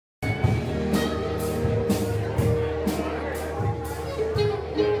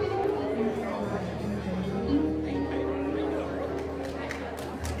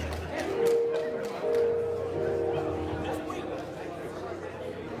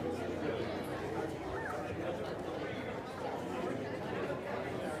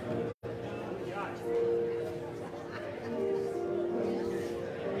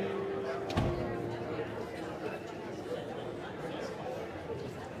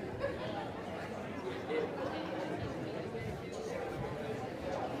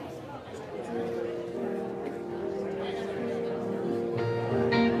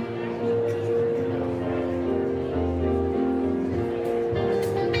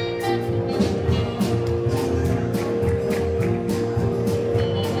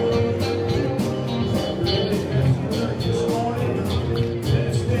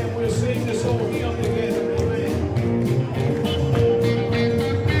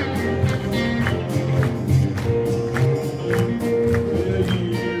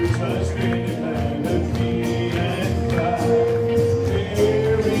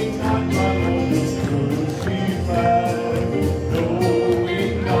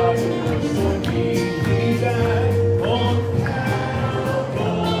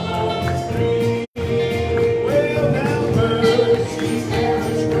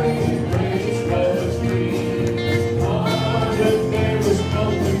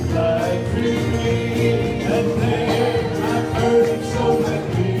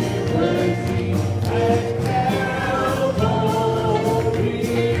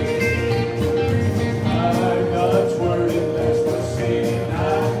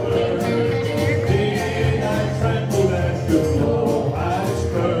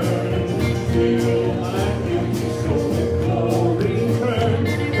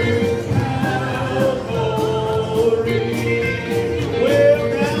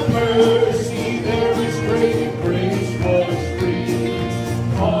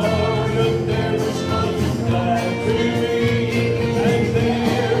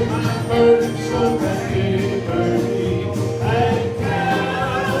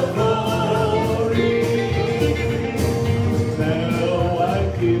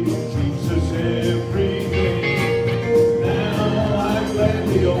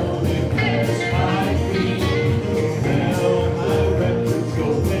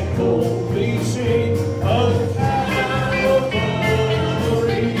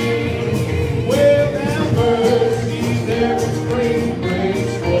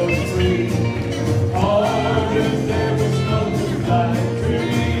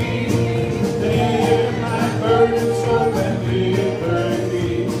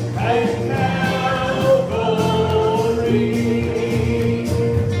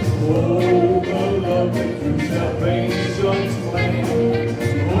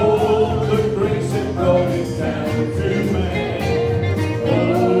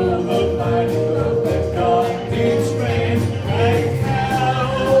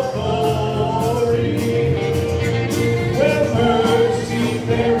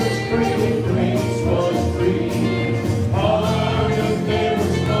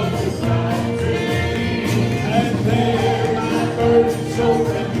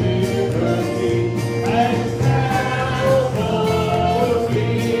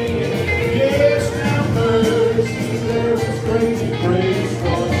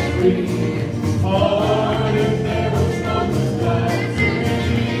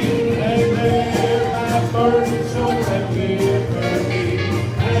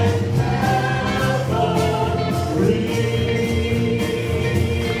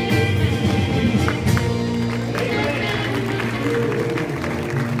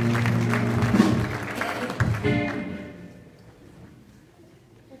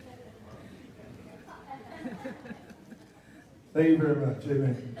Thank you very much.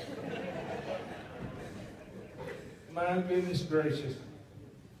 Amen. My goodness gracious.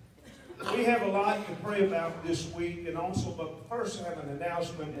 We have a lot to pray about this week, and also, but first I have an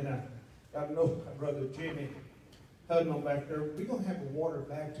announcement, and I know my brother Jimmy Hudnall back there. We're going to have a water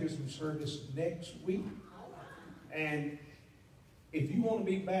baptism service next week. And if you want to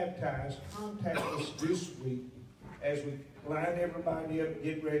be baptized, contact us this week as we line everybody up,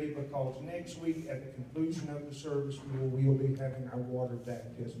 get ready, because next week at the conclusion of the service, we will be having our water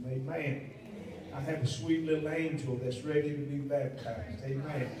baptism. Amen. I have a sweet little angel that's ready to be baptized.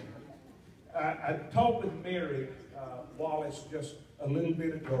 Amen. I talked with Mary Wallace just a little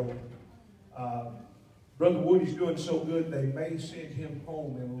bit ago. Brother Woody's doing so good, they may send him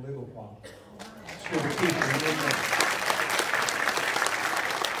home in a little while.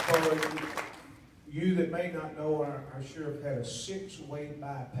 For you that may not know, our sheriff had a 6-way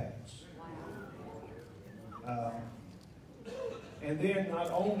bypass. And then not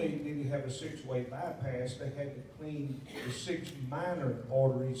only did he have a 6-way bypass, they had to clean the 6 minor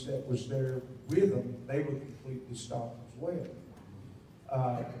arteries that was there with them. They were completely stopped as well.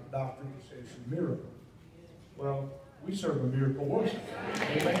 The doctor says it's a miracle. Well, we serve a miracle worker.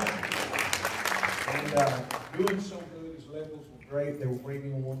 Amen. And doing so good, his levels were great. They were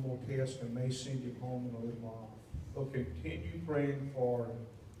waiting on one more test and may send him home in a little while. So continue praying for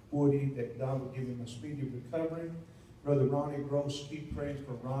Woody, that God will give him a speedy recovery. Brother Ronnie Gross, keep praying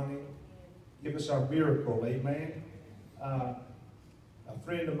for Ronnie. Give us our miracle, amen. A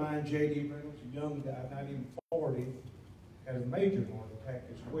friend of mine, J.D. Reynolds, a young guy, not even 40, had a major heart attack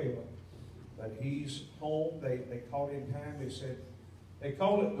as well. But he's home. They called in time. They said, they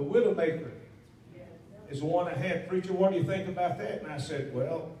call it the Widowmaker. It's the one I had. Preacher, what do you think about that? And I said,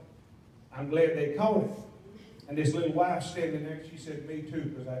 well, I'm glad they called it. And this little wife standing there, she said, me too,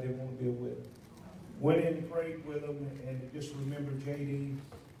 because I didn't want to be a widow. Went in and prayed with them, and just remember J.D.,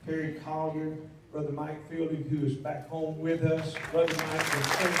 Terry Collier, Brother Mike Fielding, who is back home with us. Brother Mike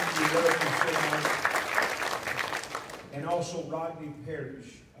was and also Rodney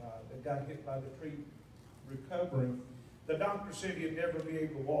Parrish, that got hit by the tree, recovering. The doctor said he'd never be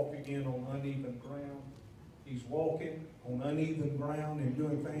able to walk again on uneven ground. He's walking on uneven ground and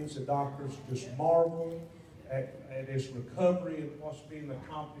doing things the doctors just marvel at his recovery and what's being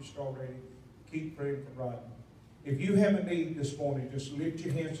accomplished already. Keep praying for Rodney. If you have a need this morning, just lift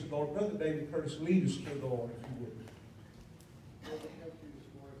your hands to the Lord. Brother David Curtis, lead us to the Lord, if you would. Lord, we come to you this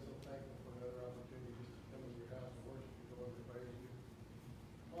morning so thankful for another opportunity just to come into your house and worship you, Lord, and praise you.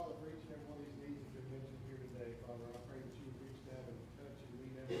 Father, for each and every one of these needs that have been mentioned here today, Father, I pray that you would reach down and touch and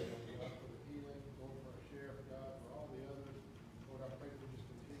meet everyone, God, for the healing, Lord, for our sheriff, God, for all the others. Lord, I pray for just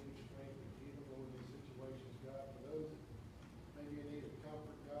continued strength and healing, Lord, in these situations, God, for those that may be in need of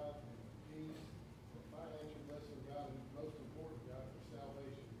comfort, God, and peace, for financial blessing, God, and most important, God, for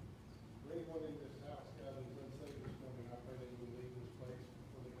salvation. For anyone in this house, God, who is unsaved this morning, I pray that you will leave this place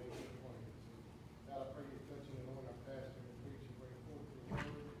before they make their appointments. God, I pray you're touching and on our pastor and preach and bring forth your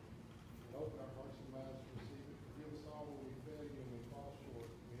word and open our hearts and minds to receive it. Forgive us all when we fail you and we fall short.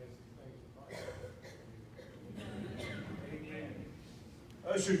 We ask these things in Christ's name. Amen.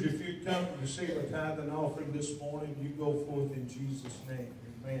 Ushers, if you come to receive a tithe and offering this morning, you go forth in Jesus' name.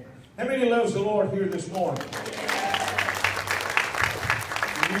 Amen. How many loves the Lord here this morning?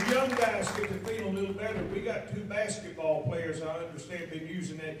 You young guys get to feel a little better. We got 2 basketball players, I understand, been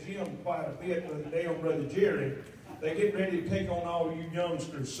using that gym quite a bit the other day on Brother Jerry. They get ready to take on all you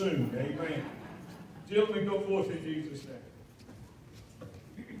youngsters soon. Amen. Gentlemen, go forth in Jesus' name.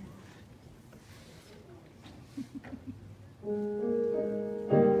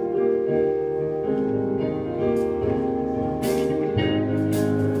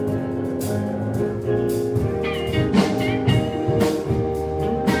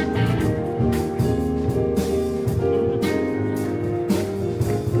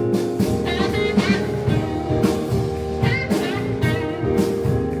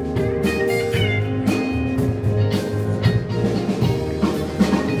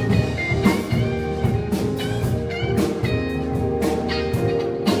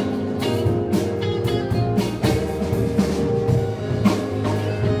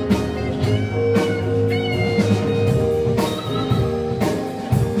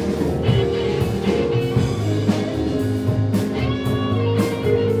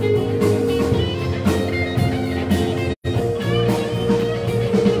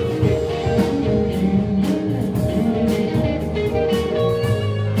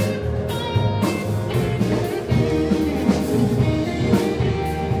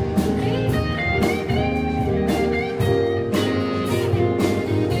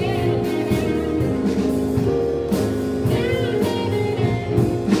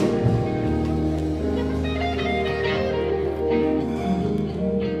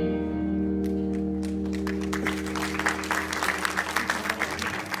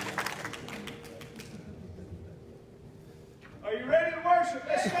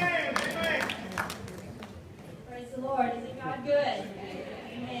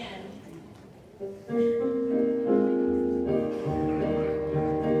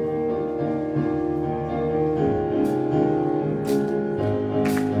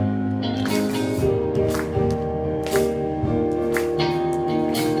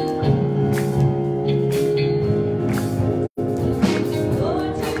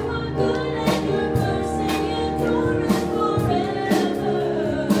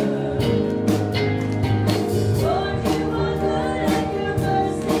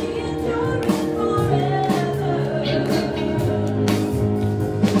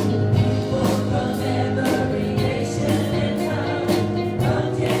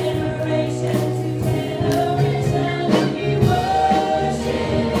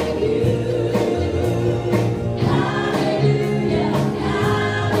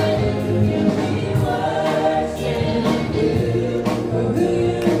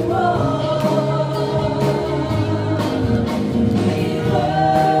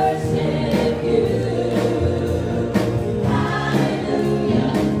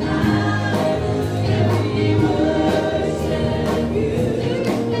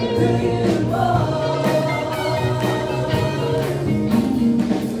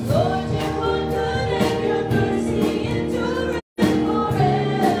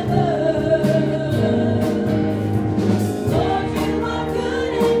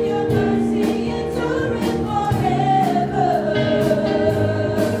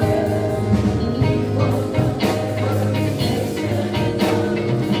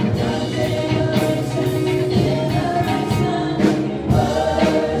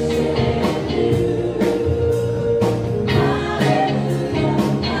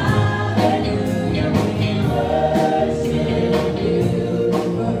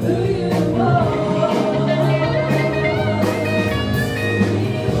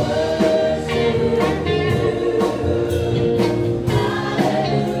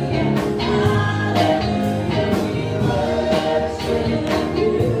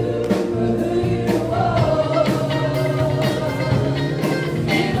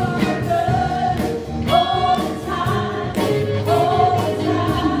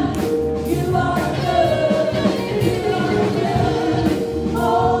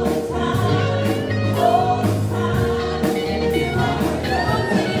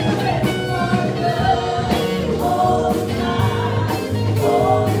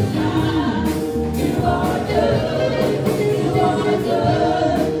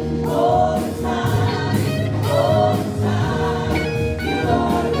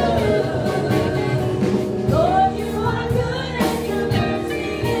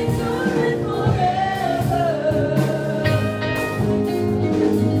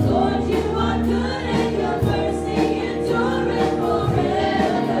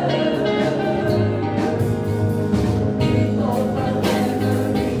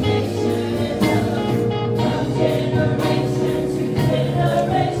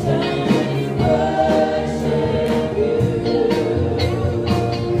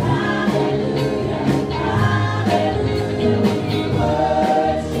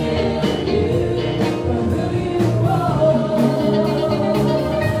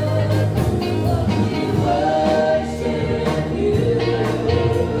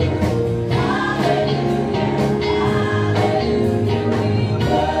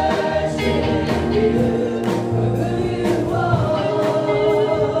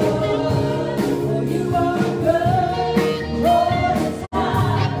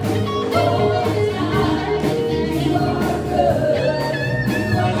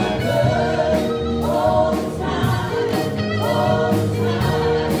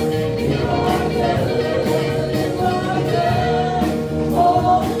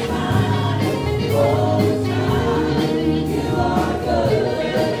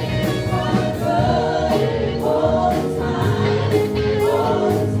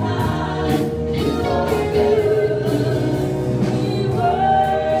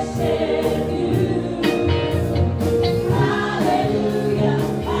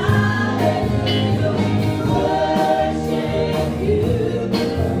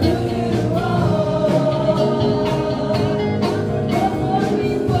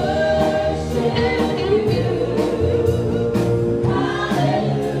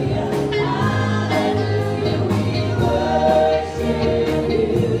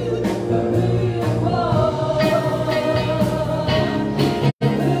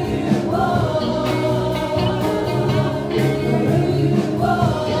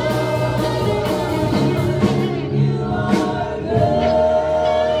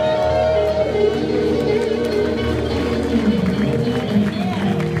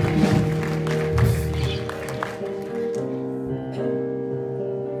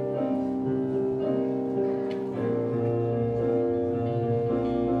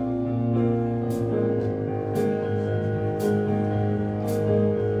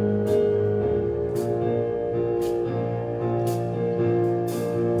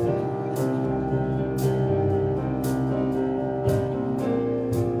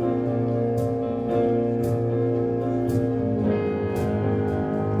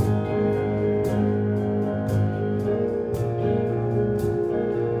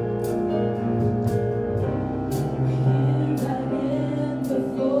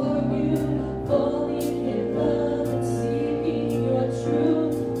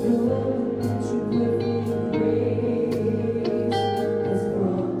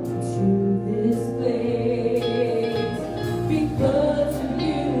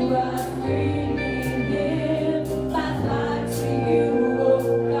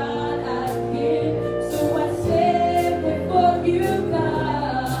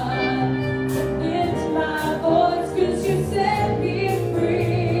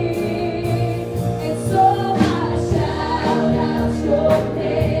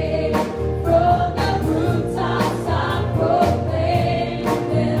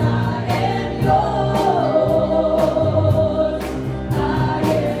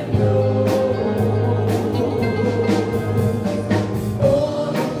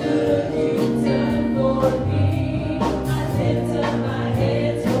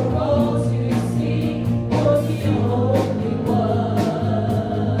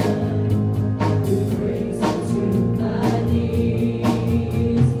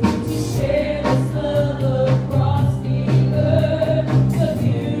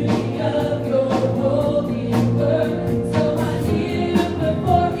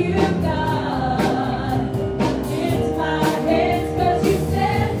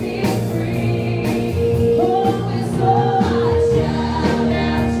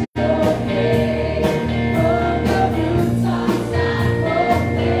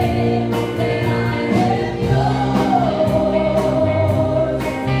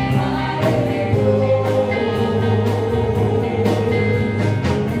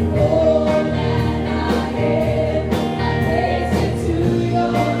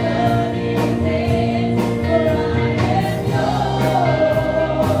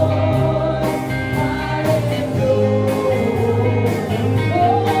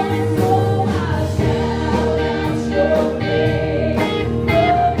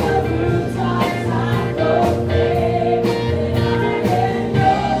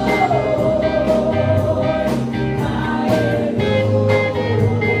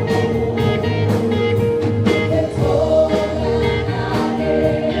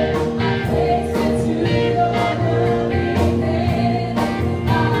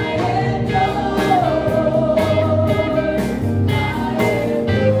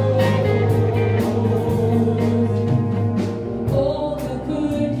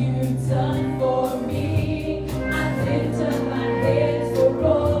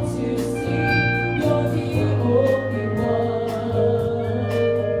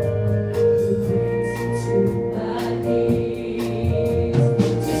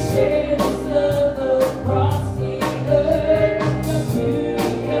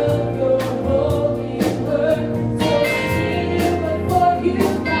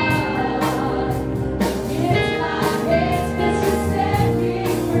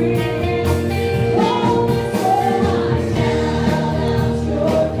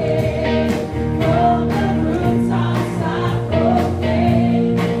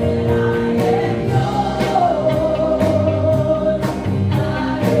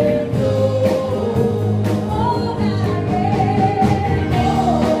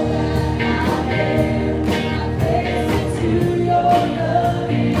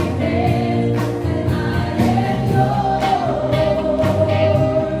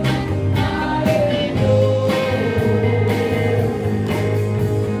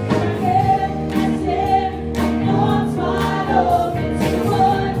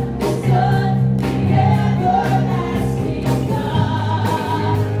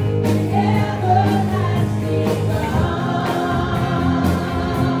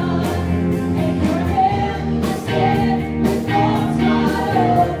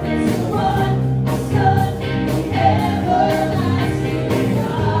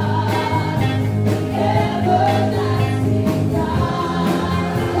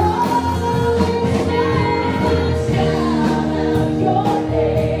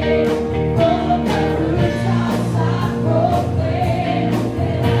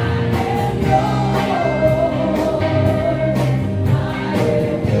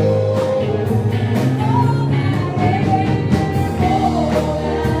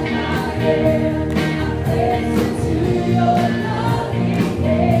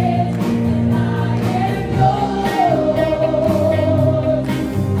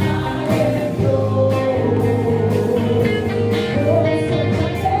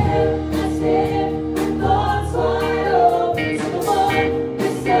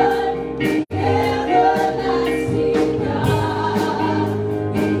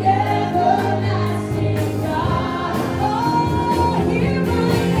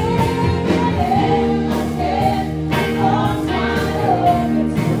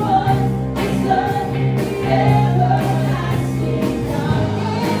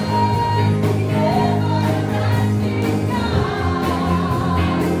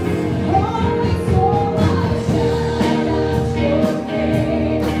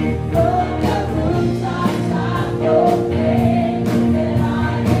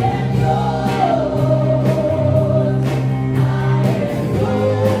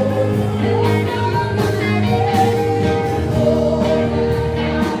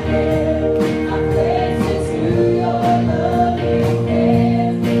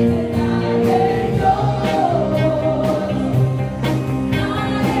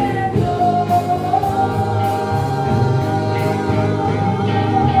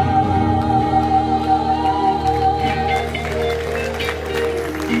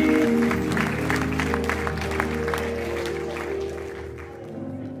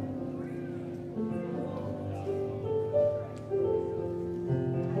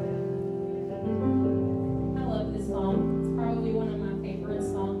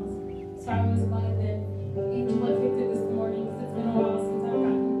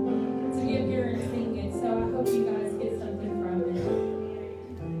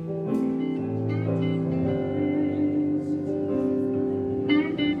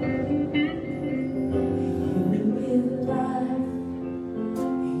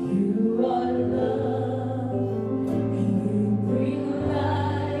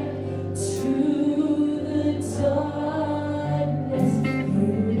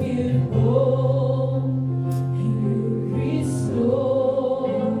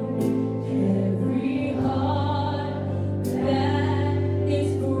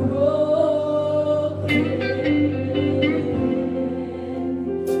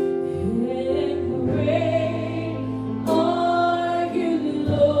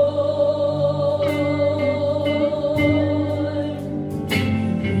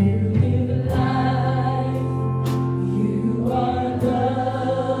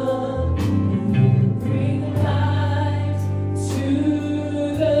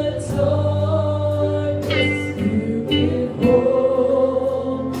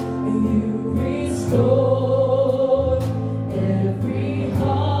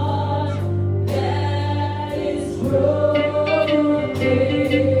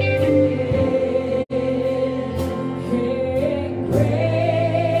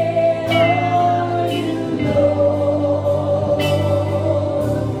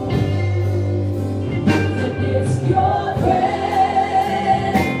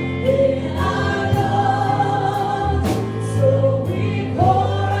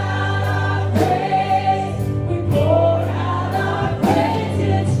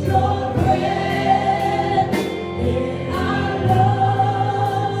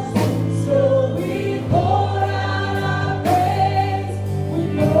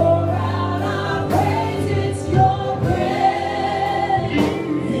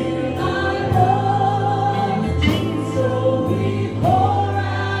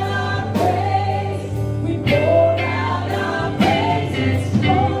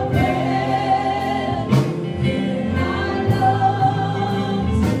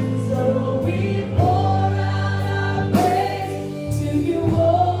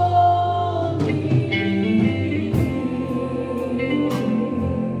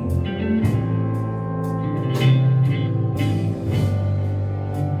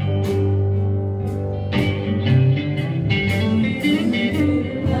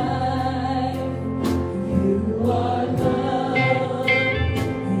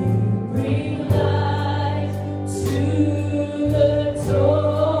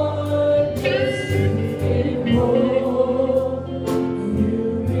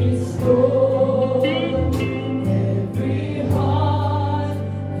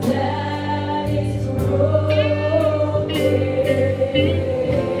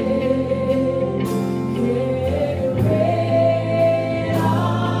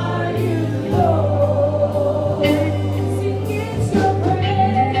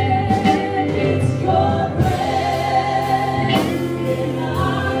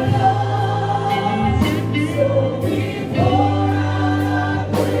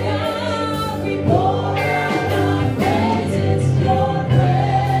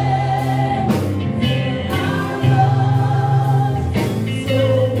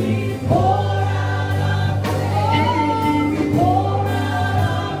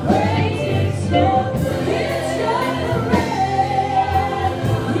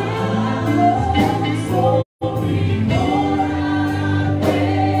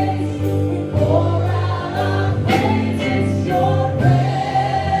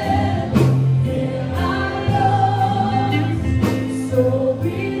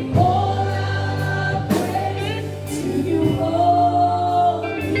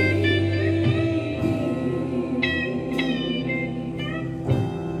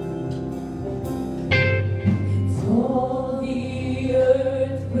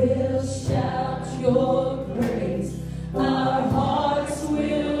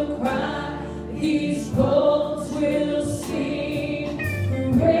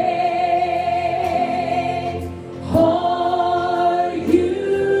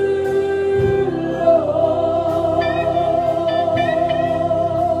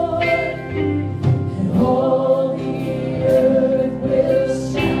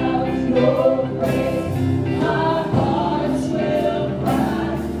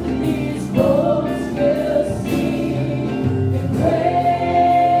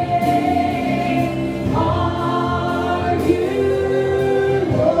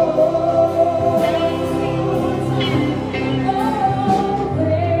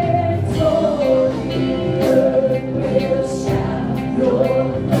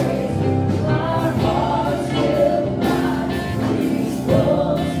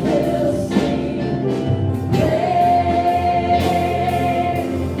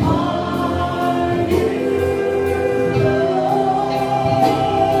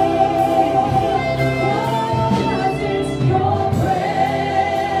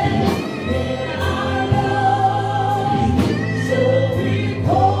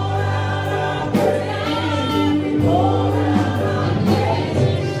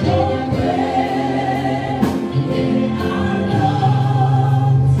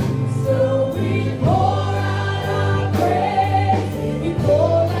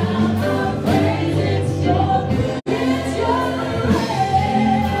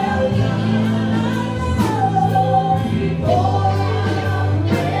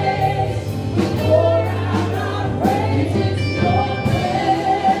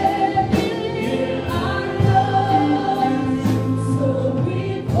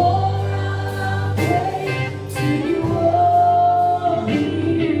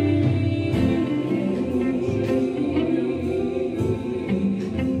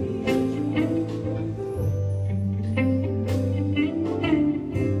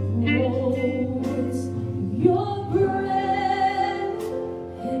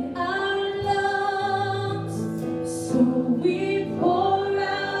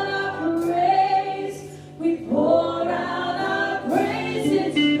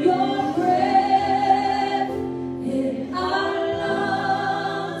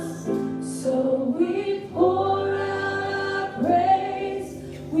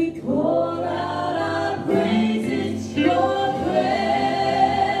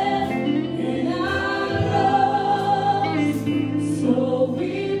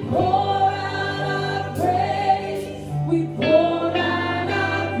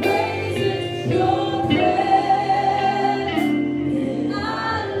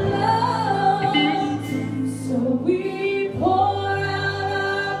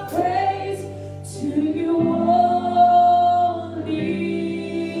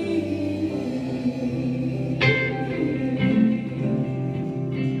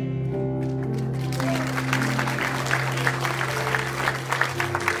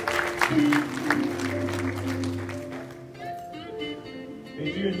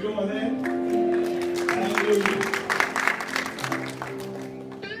 Did you enjoy that? Hallelujah.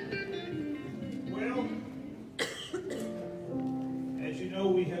 Well, as you know,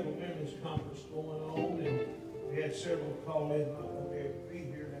 we have a women's conference going on, and we had several call in, not going to be able to be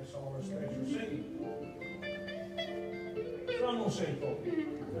here, and that's all our special singing. So I'm going to sing for you.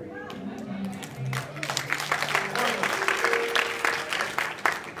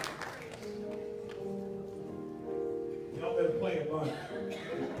 Y'all better play a bunch.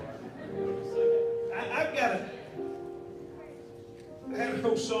 I have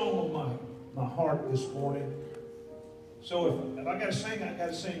no song on my heart this morning. So if I got to sing, I got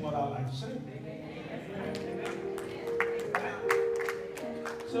to sing what I like to sing.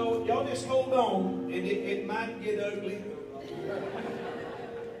 So y'all just hold on, and it might get ugly.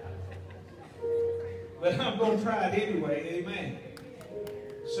 But I'm going to try it anyway, amen.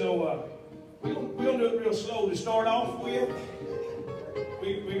 So we're going to do it real slow to start off with.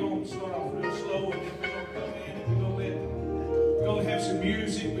 We're going to start off real slow, and then we're going to come in and we're going to have some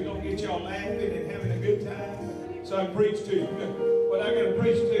music. We're going to get y'all laughing and having a good time. So I can preach to you. What I got to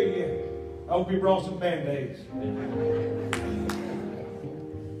preach to you, I hope you brought some Band-Aids.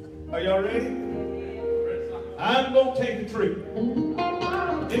 Are y'all ready? I'm going to take a trip.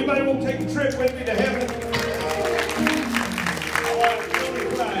 Anybody want to take a trip with me to heaven? All right, we're going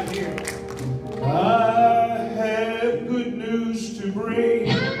to cry here. I have good news to bring,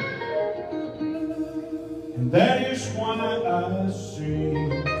 and that is why I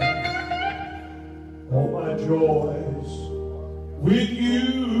sing. All my joys with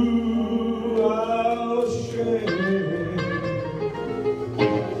you I'll share.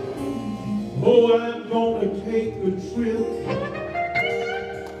 Oh, I'm gonna take a trip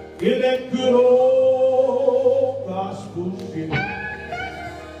in that good old gospel ship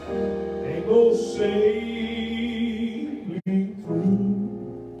and go sailing through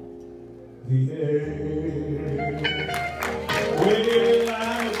the air. Well,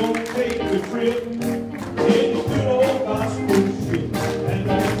 I'm gonna take a trip in the good old gospel ship, and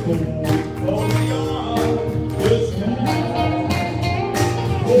I'm going beyond the sky.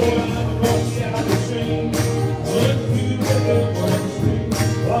 Oh, I'm gonna shout and sing unto the heavenly string,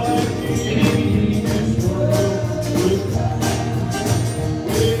 while I leave this world goodbye.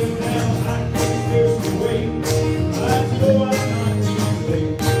 Well, now I can't just wait. I know I'm not too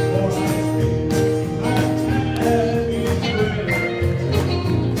late, for I spend my time in prayer.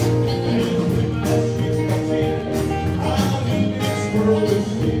 And when my ship comes in, I'll leave this world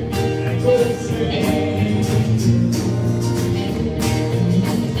again and go sailing.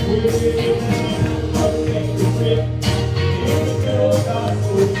 Well, now I'll take the trip in the good old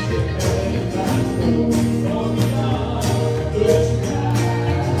gospel ship, and I'm going beyond the sky.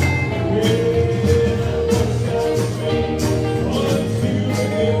 Well, I'm gonna shout and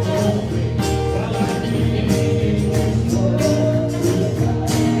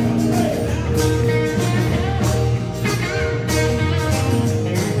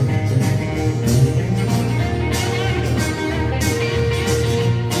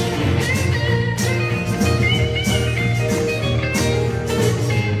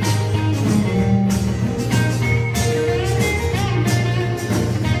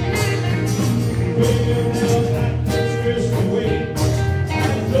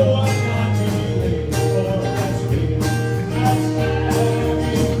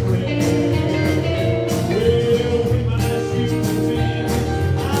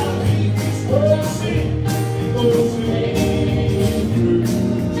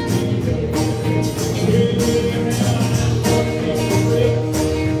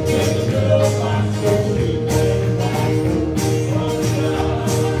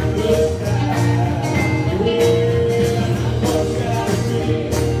sing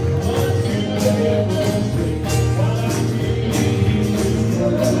unto the heavenly string, while I leave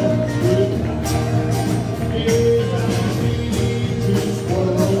this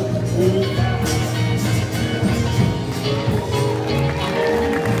world goodbye.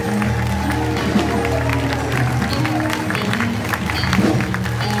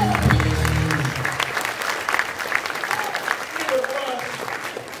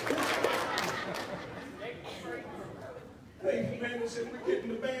 Thank you, man. They said we're getting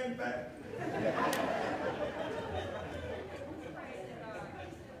the band back.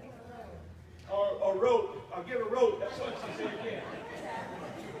 Or rope. I'll get a rope. That's what she said again.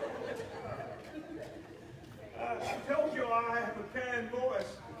 I told you I have a kind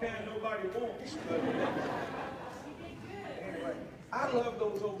voice, the kind nobody wants. But anyway, I love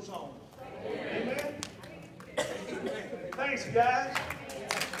those old songs. Amen? Thanks, guys.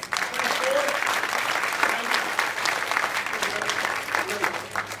 Thanks, Lord.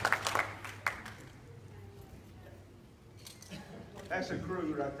 That's a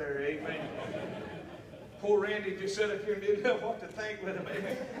crew right there, amen. Poor Randy just sat up here and didn't know what to think with him,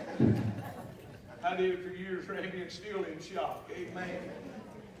 amen. I did it for years, Randy, and still in shock, amen.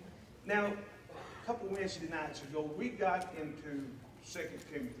 Now, a couple Wednesday nights ago, we got into 2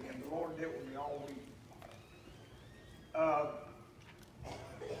 Timothy, and the Lord dealt with me all week.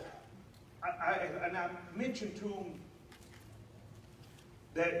 I mentioned to him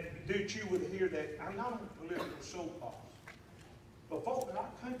that you would hear that I'm not on a political soapbox. But folks, our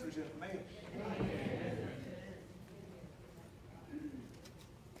country's in a mess.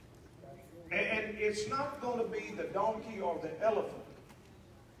 And it's not going to be the donkey or the elephant,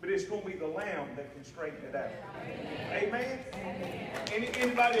 but it's going to be the lamb that can straighten it out. Amen?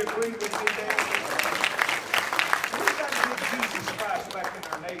 Anybody agree with me there? We've got to get Jesus Christ back in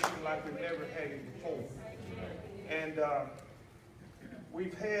our nation like we've never had him before. And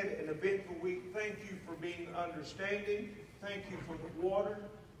we've had an eventful week. Thank you for being understanding. Thank you for the water.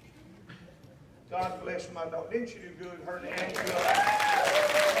 God bless my dog. Didn't you do good, her and Angela?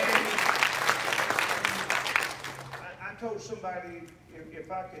 I told somebody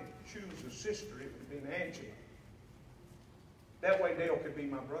if I could choose a sister, it would have been Angela. That way Dale could be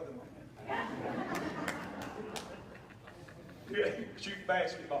my brother-in-law. Yeah, shoot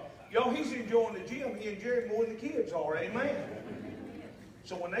basketball. Yo, he's enjoying the gym. He and Jerry more than the kids are. Amen.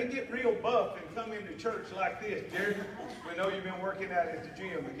 So when they get real buff and come into church like this, Jerry, we know you've been working out at the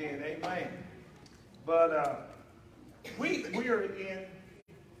gym again. Amen. But we are in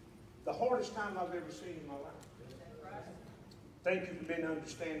the hardest time I've ever seen in my life. Thank you for being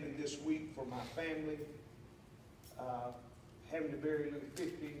understanding this week for my family. Having to bury a little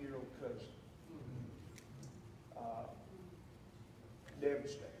 15-year-old cousin.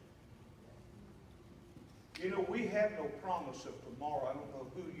 Devastating. You know, we have no promise of tomorrow. I don't know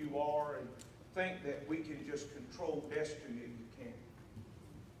who you are and think that we can just control destiny. You can't.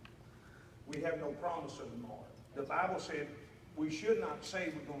 We have no promise of tomorrow. The Bible said we should not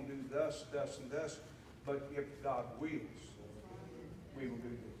say we're going to do thus, thus, and thus, but if God wills, we will do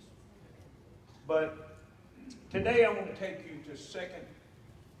this. But today I want to take you to 2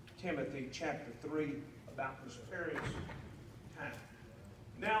 Timothy chapter 3 about this perilous time.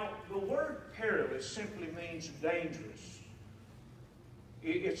 Now, the word perilous simply means dangerous.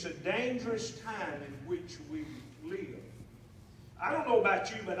 It's a dangerous time in which we live. I don't know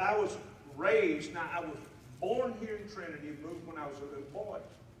about you, but I was raised, now I was born here in Trinity and moved when I was a little boy.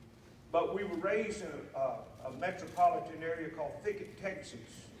 But we were raised in a metropolitan area called Thicket, Texas.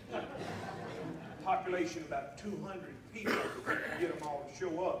 Population about 200 people to get them all to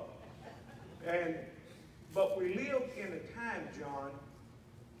show up. But we lived in a time, John,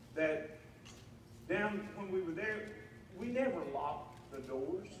 that down when we were there, we never locked the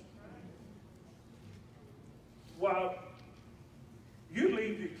doors. Well, you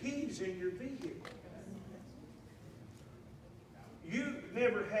leave your keys in your vehicle. You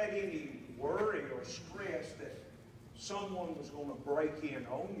never had any worry or stress that someone was going to break in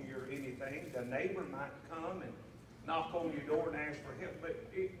on you or anything. The neighbor might come and knock on your door and ask for help. But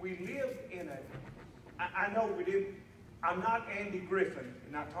we lived in a, I know we didn't, I'm not Andy Griffin,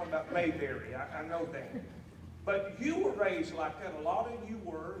 I'm not talking about Mayberry, I know that. But you were raised like that, a lot of you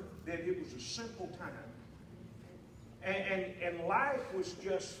were, that it was a simple time. And life was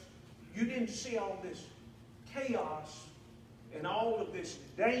just, you didn't see all this chaos and all of this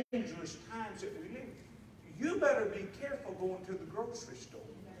dangerous times that we live in. You better be careful going to the grocery store.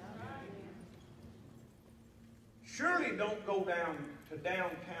 Surely don't go down to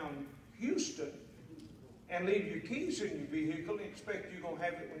downtown Houston and leave your keys in your vehicle and expect you're going to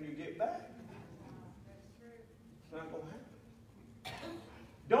have it when you get back. It's not going to happen.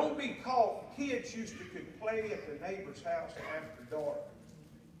 Don't be caught. Kids used to could play at the neighbor's house after dark.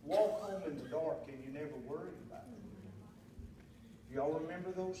 Walk home in the dark and you never worried about it. Y'all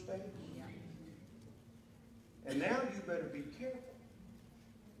remember those days? And now you better be careful.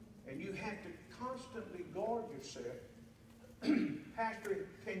 And you have to constantly guard yourself. Pastor,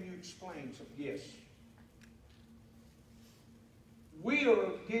 can you explain something? Yes. We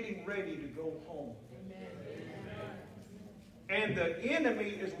are getting ready to go home. Amen. And the enemy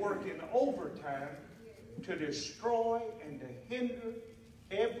is working overtime to destroy and to hinder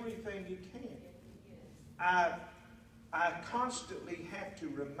everything he can. I constantly have to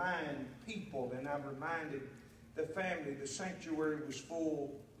remind people, and I've reminded the family, the sanctuary was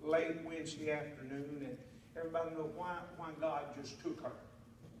full late Wednesday afternoon, and everybody knows why God just took her.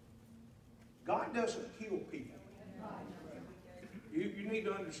 God doesn't kill people. You need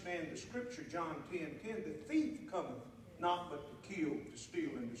to understand the scripture, John 10:10. The thief cometh not but to kill, to steal,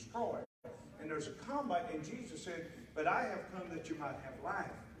 and destroy. And there's a combat, and Jesus said, but I have come that you might have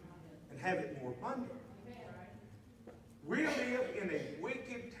life and have it more abundant. We live in a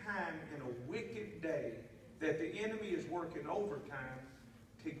wicked time, in a wicked day, that the enemy is working overtime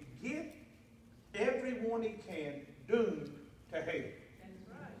to get everyone he can doomed to hell.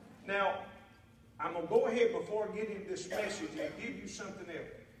 Now, I'm going to go ahead before I get into this message and give you something else.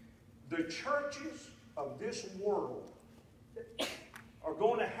 The churches of this world are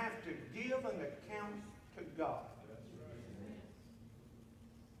going to have to give an account to God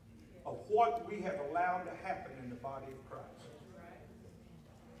of what we have allowed to happen in the body of Christ.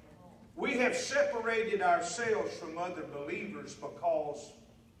 We have separated ourselves from other believers because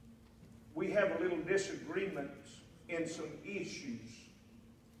we have a little disagreement in some issues.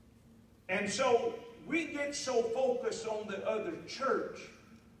 And so we get so focused on the other church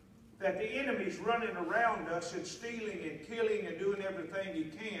that the enemy's running around us and stealing and killing and doing everything he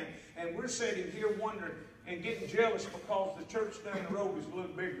can. And we're sitting here wondering and getting jealous because the church down the road is a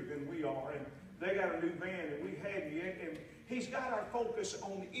little bigger than we are. And they got a new van and we hadn't yet. And he's got our focus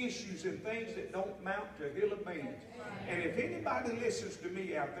on issues and things that don't mount to a hill of beans. And if anybody listens to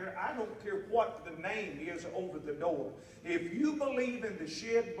me out there, I don't care what the name is over the door. If you believe in the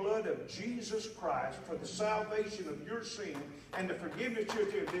shed blood of Jesus Christ for the salvation of your sin and the forgiveness of your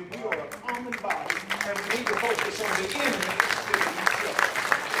sin, then we are a common body and we need to focus on the enemy instead of each other.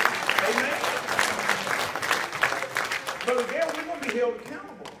 Amen? But again, we're going to be held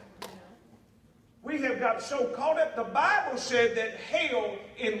accountable. We have got so caught up. The Bible said that hell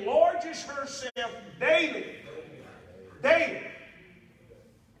enlarges herself daily. Daily.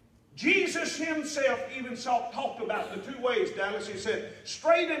 Jesus himself even talked about the two ways, Dallas. He said,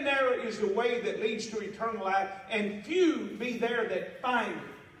 straight and narrow is the way that leads to eternal life, and few be there that find it.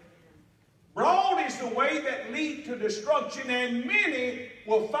 Broad is the way that leads to destruction, and many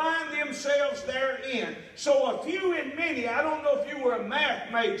will find themselves therein. So a few and many, I don't know if you were a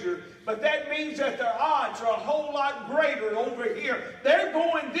math major, but that means that their odds are a whole lot greater over here. They're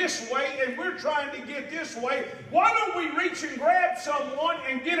going this way, and we're trying to get this way. Why don't we reach and grab someone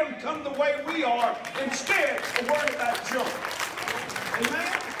and get them come the way we are instead of worrying about junk?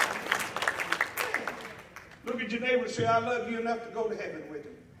 Amen? Look at your neighbor and say, I love you enough to go to heaven with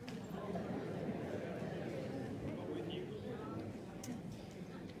him.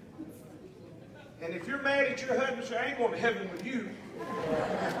 And if you're mad at your husband, say, I ain't going to heaven with you.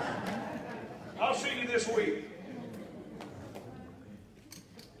 I'll see you this week.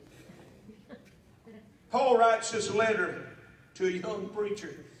 Paul writes this letter to a young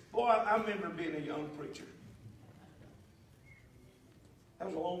preacher. Boy, I remember being a young preacher. That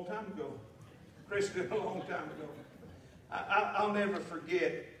was a long time ago. Christian, a long time ago. I'll never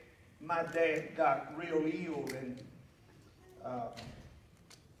forget, my dad got real ill, and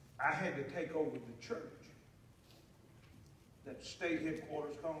I had to take over the church. That state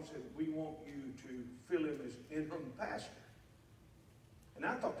headquarters called and said, we want you to fill in as interim pastor. And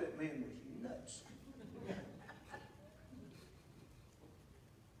I thought that man was nuts.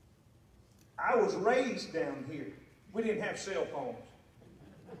 I was raised down here. We didn't have cell phones.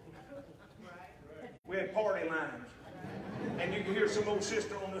 We had party lines. And you can hear some old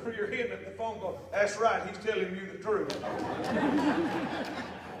sister on the rear end at the phone go, that's right, he's telling you the truth.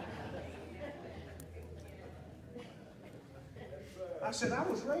 I said, I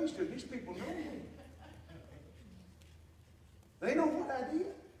was raised here. These people know me. They know what I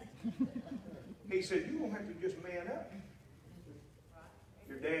did. He said, you're going to have to just man up.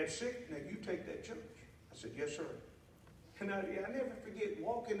 Your dad's sick, now you take that church. I said, yes, sir. And I never forget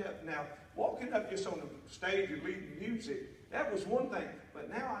walking up just on the stage and leading music. That was one thing. But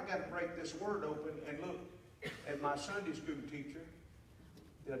now I got to break this word open and look at my Sunday school teacher,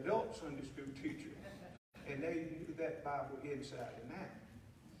 the adult Sunday school teacher. And they knew that Bible inside and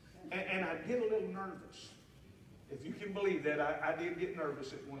out. And I'd get a little nervous. If you can believe that, I did get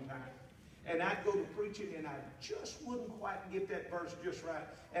nervous at one time. And I'd go to preaching, and I just wouldn't quite get that verse just right.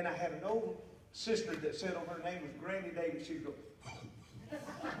 And I had an old sister that said on her name was Granny Davis. She'd go,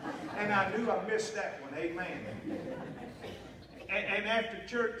 and I knew I missed that one. Amen. And after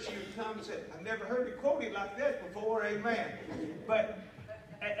church, she would come and say, I've never heard it quoted like that before. Amen.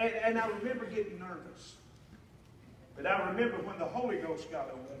 And I remember getting nervous. But I remember when the Holy Ghost got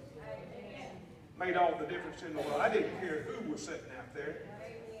on me. Made all the difference in the world. I didn't care who was sitting out there.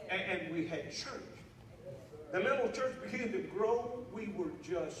 And we had church. The little church began to grow. We were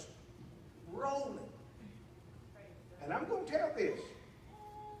just rolling. And I'm going to tell this.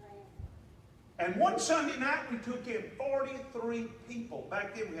 And one Sunday night, we took in 43 people.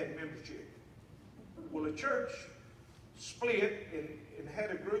 Back then, we had membership. Well, the church split and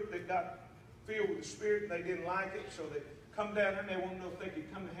had a group that got filled with the Spirit, and they didn't like it, so they come down there and they wanted to know if they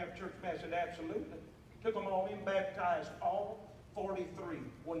could come and have church mass. I said, absolutely. Took them all in, baptized all 43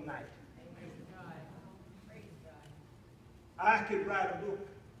 one night. I could write a book.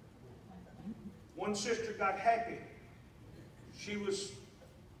 One sister got happy. She was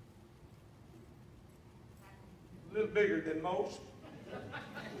a little bigger than most.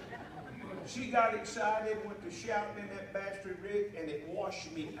 She got excited, went to shouting in that baptistry rig, and it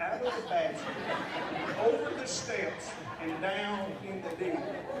washed me out of the baptistry, over the steps, and down in the deep.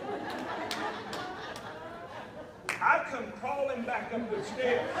 I come crawling back up the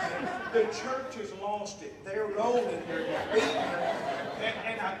steps. The church has lost it. They're rolling, they're beating her.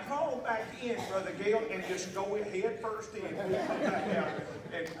 And I crawl back in, Brother Gale, and just go head first in.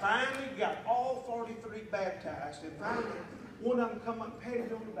 And finally got all 43 baptized. And finally, one of them come up and patted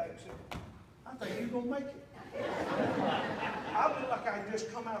me on the back and said, I think you're going to make it. I looked like I had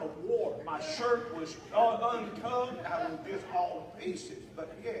just come out of war. My shirt was untucked. I was just all to pieces.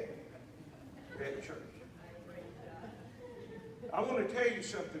 But yeah, that church. I want to tell you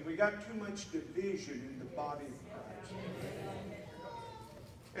something. We got too much division in the body of Christ.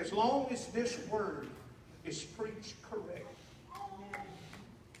 As long as this word is preached correct,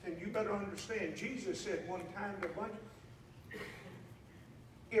 then you better understand. Jesus said one time to a bunch,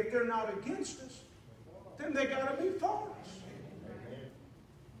 if they're not against us, then they got to be for us.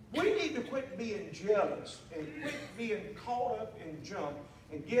 We need to quit being jealous and quit being caught up in junk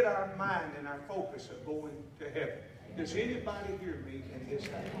and get our mind and our focus of going to heaven. Does anybody hear me in this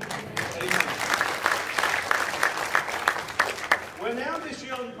house? Amen. Well, now this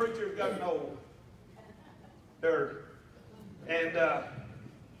young preacher has gotten old, dirty, and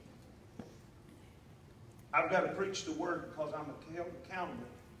I've got to preach the word because I'm accountable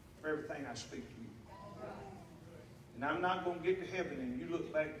for everything I speak to you. And I'm not going to get to heaven and you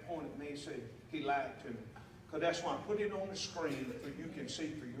look back and point at me and say, he lied to me. Because that's why I put it on the screen so you can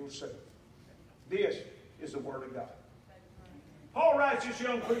see for yourself. This is the Word of God. Paul writes this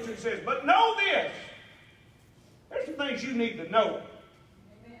young preacher and says, but know this. There's some things you need to know.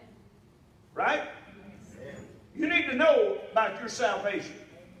 Right? You need to know about your salvation.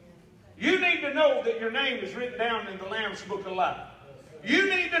 You need to know that your name is written down in the Lamb's Book of Life. You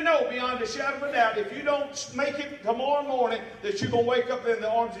need to know beyond a shadow of a doubt, if you don't make it tomorrow morning, that you're going to wake up in the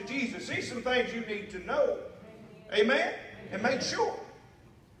arms of Jesus. These are some things you need to know. Amen? And make sure.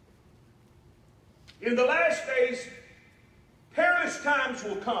 In the last days, perilous times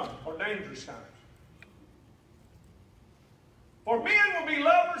will come, or dangerous times. For men will be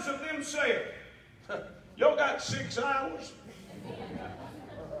lovers of themselves. Y'all got 6 hours?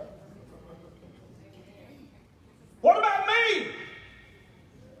 What about me?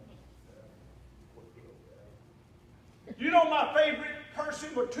 You know my favorite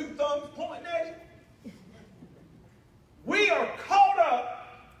person with 2 thumbs pointing at him? We are caught up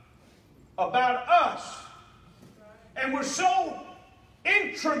about us. And we're so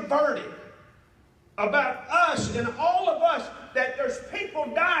introverted about us and all of us that there's people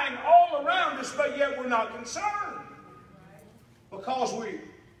dying all around us, but yet we're not concerned. Because we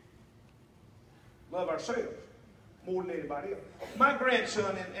love ourselves more than anybody else. My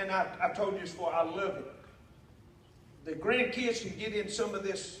grandson, and I told you this before, I love it. The grandkids can get in some of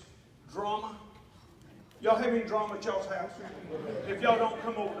this drama. Y'all have any drama at y'all's house? If y'all don't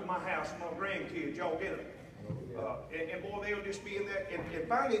come over to my house, my grandkids, y'all get them. And boy, they'll just be in there. And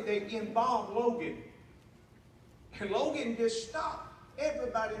finally, they involve Logan. And Logan just stopped.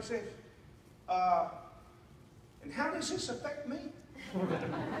 Everybody says, and how does this affect me?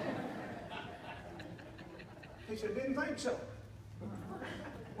 He said, didn't think so.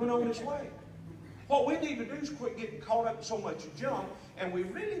 Went on his way. What we need to do is quit getting caught up in so much junk, and we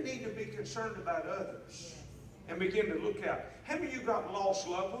really need to be concerned about others and begin to look out. How many of you got lost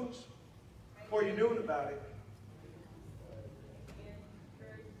loved ones? What are you doing about it?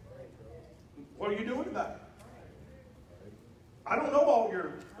 What are you doing about it? I don't know all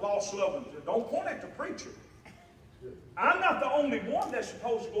your lost loved ones. Don't point at the preacher. I'm not the only one that's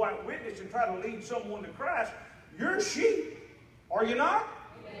supposed to go out and witness and try to lead someone to Christ. You're sheep. Are you not?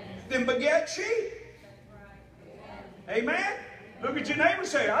 Then beget sheep. Amen? Look at your neighbor and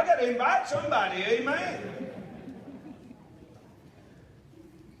say, I got to invite somebody. Amen.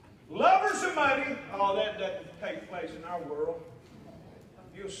 Lovers of money. Oh, that doesn't take place in our world.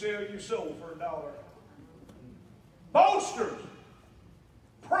 You'll sell your soul for $1. Boasters.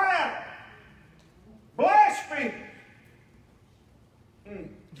 Proud. Blasphemers.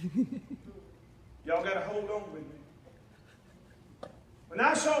 Y'all got to hold on with me. When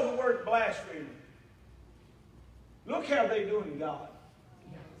I saw the word blasphemer, look how they doing God.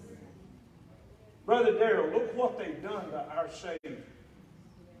 Brother Darrell, look what they've done to our Savior.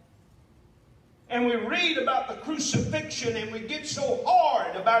 And we read about the crucifixion and we get so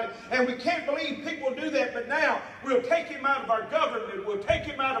hard about it. And we can't believe people do that. But now we'll take him out of our government. We'll take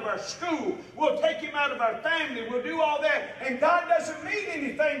him out of our school. We'll take him out of our family. We'll do all that. And God doesn't mean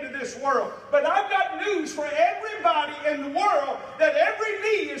anything to this world. But I've got news for everybody in the world that every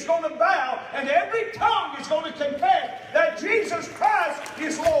knee is going to bow and every tongue is going to confess that Jesus Christ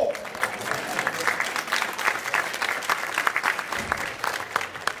is Lord.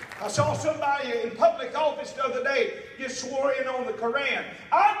 I saw somebody in public office the other day get swore in on the Quran.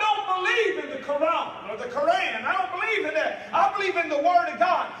 I don't believe in the Quran or the Quran. I don't believe in that. I believe in the Word of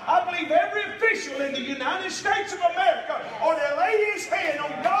God. I believe every official in the United States of America ought to lay his hand on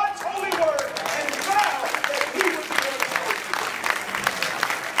God's holy Word and vow that he would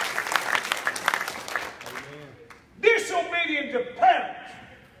be disobedient to parents.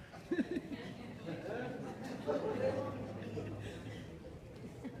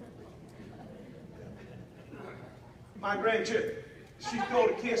 My grandchildren, she throw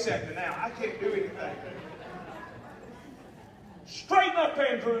a kiss at me now. I can't do anything. Straighten up,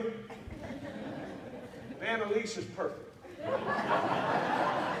 Andrew. Annalise is perfect.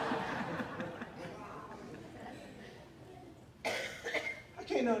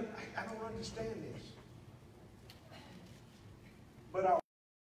 I don't understand this. But I'll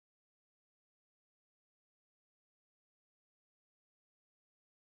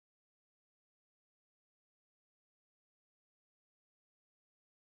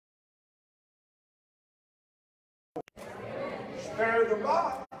spare the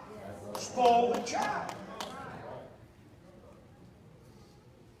rod, spoil the child.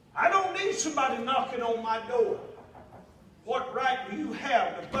 I don't need somebody knocking on my door. What right do you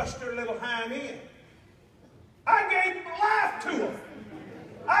have to bust their little hind end? I gave life to them.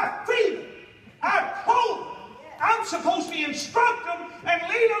 I feed them. I clothe them. I'm supposed to instruct them and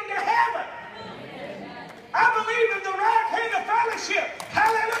lead them to heaven. I believe in the right hand of fellowship.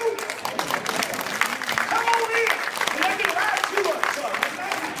 Hallelujah. Come on in. And let me lie to us.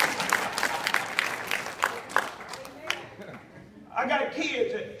 I got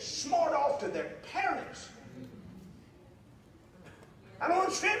kids that smart off to their parents. I don't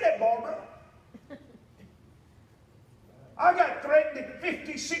understand that, Barbara. I got threatened at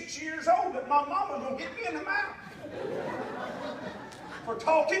 56 years old that my mama was going to hit me in the mouth for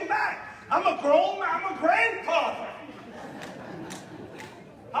talking back. I'm a grandfather.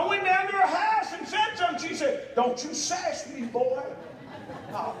 I went down to her house and said something. She said, "Don't you sass me, boy.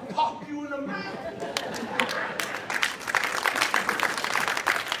 I'll pop you in the mouth."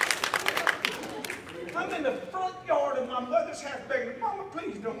 I'm in the front yard of my mother's house begging, "Mama,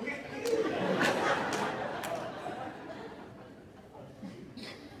 please don't get me."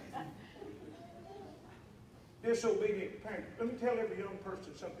 Disobedient parent. Let me tell every young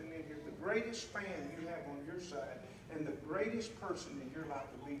person something in here. The greatest fan you have on your side and the greatest person in your life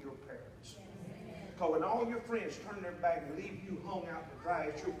will be your parents. Because when all your friends turn their back and leave you hung out to dry,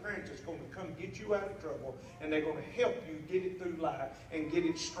 it's your parents that's going to come get you out of trouble, and they're going to help you get it through life and get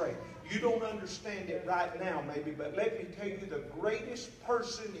it straight. You don't understand it right now, maybe, but let me tell you, the greatest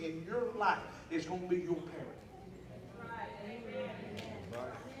person in your life is going to be your parent.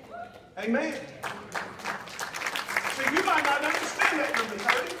 Amen. See, you might not understand that, number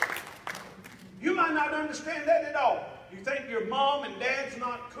 30. You might not understand that at all. You think your mom and dad's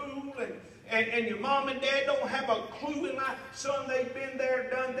not cool, and your mom and dad don't have a clue in life. Son, they've been there,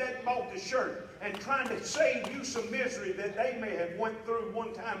 done that, bought the shirt, and trying to save you some misery that they may have went through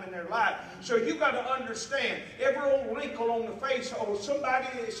one time in their life. So you got to understand, every old wrinkle on the face of somebody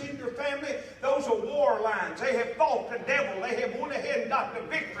that's in your family, those are war lines. They have fought the devil. They have went ahead and got the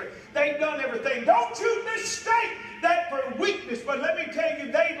victory. They've done everything. Don't you mistake that for weakness, but let me tell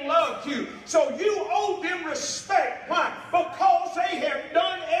you, they loved you. So you owe them respect. Why? Because they have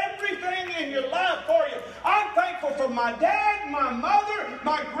done everything in your life for you. I'm thankful for my dad, my mother,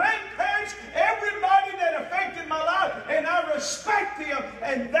 my grandparents, everybody that affected my life, and I respect them,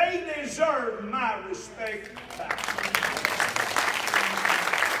 and they deserve my respect back.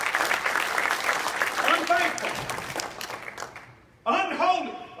 Unthankful.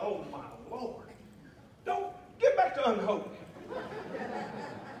 Unholy. Oh my Lord. Don't get back to unholy.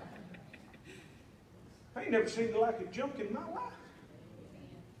 I ain't never seen the like of junk in my life.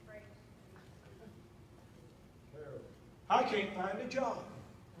 I can't find a job.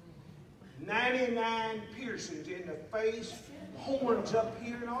 99 piercings in the face, horns up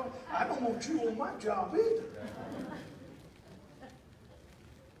here and all. I don't want you on my job either.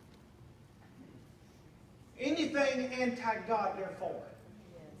 Anything anti-God, therefore.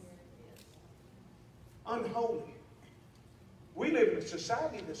 Unholy. We live in a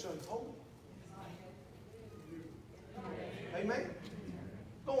society that's unholy. Amen?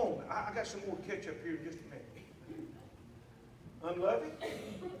 Go on. I got some more to catch up here in just a minute. Unloving?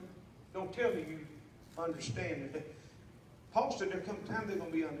 Don't tell me you understand it. Paul said there'll come a time they're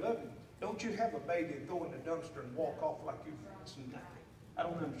going to be unloving. Don't you have a baby and throw in the dumpster and walk off like you nothing. I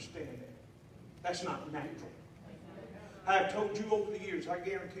don't understand that. That's not natural. I have told you over the years, I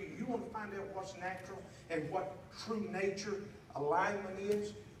guarantee you, you want to find out what's natural and what true nature alignment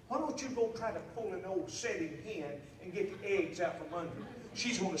is? Why don't you go try to pull an old setting hen and get the eggs out from under it?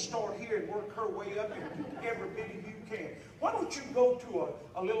 She's going to start here and work her way up into every bit of you can. Why don't you go to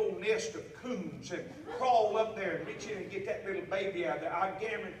a little nest of coons and crawl up there and reach in and get that little baby out there? I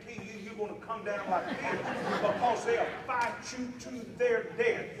guarantee you, you're going to come down like this because they'll fight you to their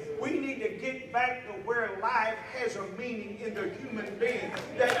death. We need to get back to where life has a meaning in the human being,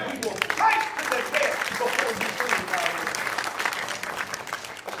 that we will fight to the death before we bring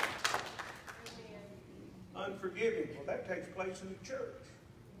our unforgiving. Well, that takes place in the church.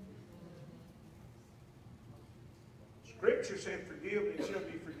 Scripture said, forgive and it shall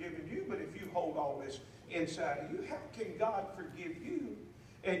be forgiven you. But if you hold all this inside of you, how can God forgive you?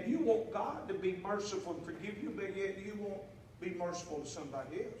 And you want God to be merciful and forgive you, but yet you won't be merciful to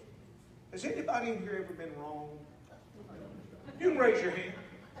somebody else. Has anybody in here ever been wrong? You can raise your hand.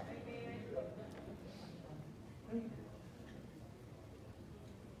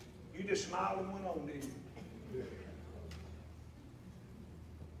 You just smiled and went on, didn't you?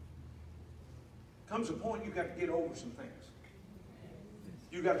 Comes a point you've got to get over some things.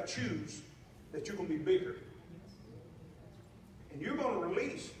 You've got to choose that you're going to be bigger. And you're going to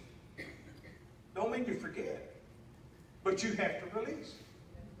release. Don't mean you forget. But you have to release.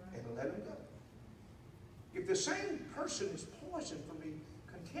 And let them go. If the same person is poison for me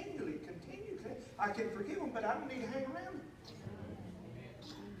continually, I can forgive them, but I don't need to hang around them.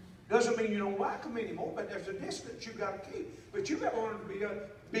 Doesn't mean you don't like them anymore, but there's a distance you've got to keep. But you've got to learn to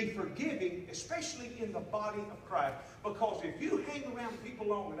be forgiving, especially in the body of Christ. Because if you hang around people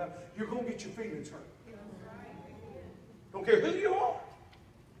long enough, you're going to get your feelings hurt. Don't care who you are.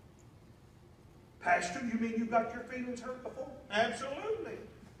 Pastor, you mean you got your feelings hurt before? Absolutely.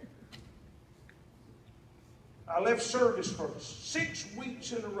 I left service for 6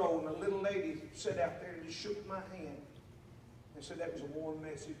 weeks in a row, and a little lady sat out there and just shook my hand and said that was a warm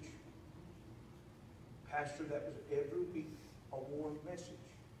message. Pastor, that was every week a warm message.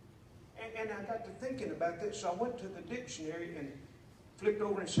 And I got to thinking about this, so I went to the dictionary and flipped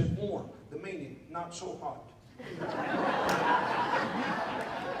over and said warm, the meaning, not so hot.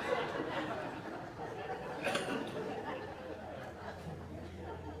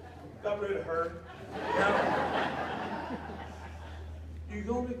 Got rid of her. Now, you're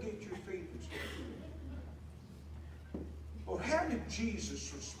going to get your feelings hurt. Well, how did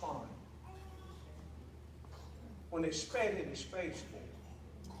Jesus respond when they spat in his face for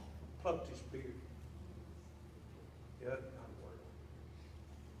him, plucked his beard? Yeah, not a word.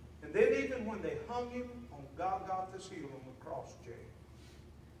 And then even when they hung him on Golgotha's hill on the cross, Jay,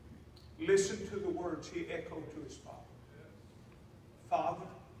 listen to the words he echoed to his Father. Father,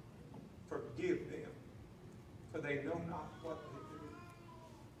 forgive them, for they know not what they do.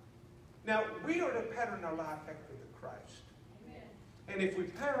 Now, we are to pattern our life after the Christ. Amen. And if we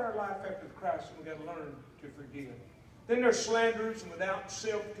pattern our life after the Christ, we've got to learn to forgive. Then there's slanderers and without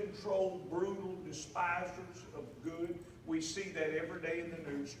self-control, brutal, despisers of good. We see that every day in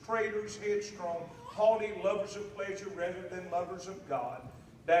the news. Traitors, headstrong, haughty, lovers of pleasure rather than lovers of God.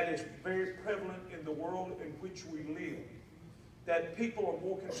 That is very prevalent in the world in which we live. That people are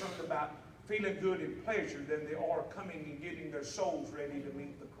more concerned about feeling good and pleasure than they are coming and getting their souls ready to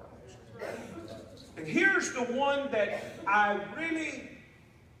meet the Christ. And here's the one that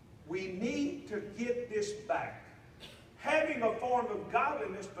we need to get this back. Having a form of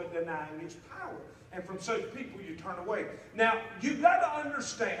godliness but denying its power. And from such people you turn away. Now, you've got to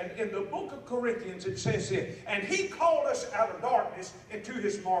understand, in the book of Corinthians it says this, and he called us out of darkness into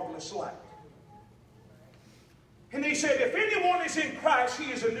his marvelous light. And he said, if anyone is in Christ,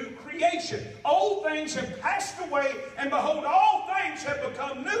 he is a new creation. Old things have passed away, and behold, all things have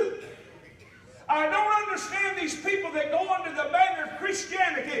become new. I don't understand these people that go under the banner of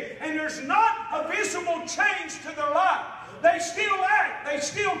Christianity, and there's not a visible change to their life. They still act, they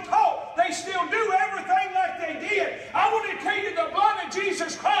still talk, they still do everything like they did. I want to tell you, the blood of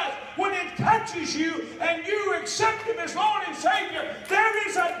Jesus Christ, when it touches you and you accept him as Lord and Savior, there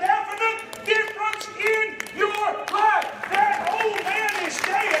is a definite difference in your life. That old man is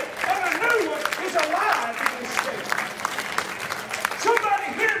dead and a new one is alive in his spirit. Somebody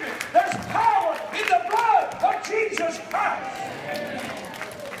hear me. There's power in the blood Jesus Christ.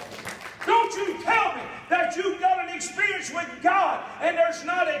 Don't you tell me that you've got an experience with God and there's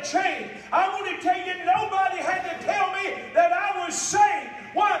not a change. I want to tell you, nobody had to tell me that I was saved.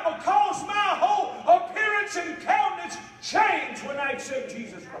 Why? Because my whole appearance and countenance changed when I accepted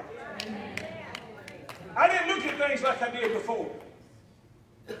Jesus Christ. I didn't look at things like I did before.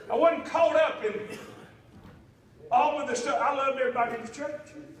 I wasn't caught up in all of the stuff. I loved everybody in the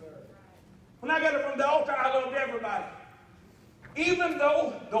church. When I got up from the altar, I loved everybody. Even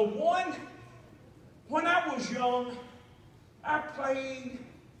though when I was young, I played,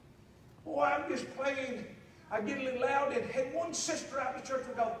 boy, I'm just playing. I get a little loud and had one sister out in the church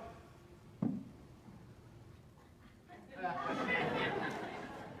would go.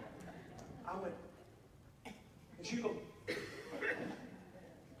 I went, and she go.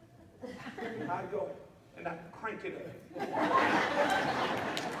 I'd go, and I'd crank it up.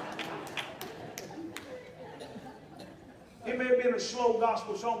 It may have been a slow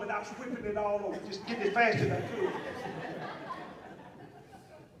gospel song, but I was whipping it all over, just getting it fast as I could.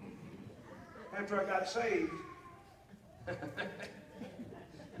 After I got saved,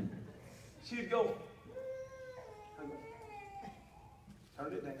 she'd go,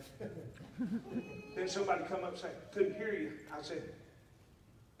 turn it down. Then somebody come up and say, couldn't hear you. I said,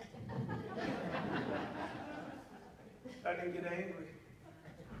 I didn't get angry.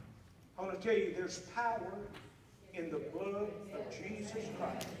 I want to tell you, there's power in the blood of Jesus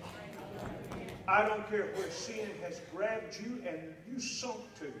Christ. I don't care where sin has grabbed you and you sunk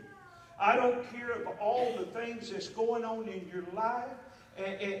to. I don't care of all the things that's going on in your life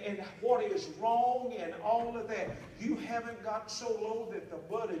and what is wrong and all of that. You haven't got so low that the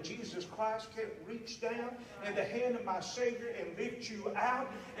blood of Jesus Christ can't reach down and the hand of my Savior and lift you out,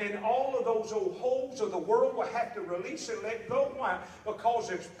 and all of those old holes of the world will have to release and let go. Why? Because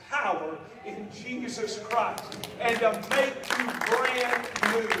there's power in Jesus Christ and to make you brand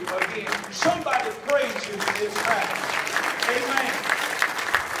new again. Somebody praise Him in this house. Amen.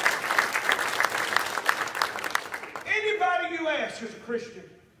 Anybody you ask is a Christian.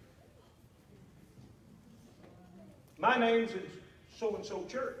 My name's in so-and-so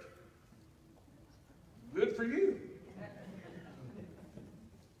church. Good for you.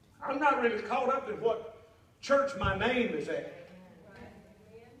 I'm not really caught up in what church my name is at.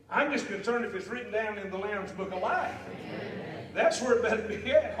 I'm just concerned if it's written down in the Lamb's Book of Life. That's where it better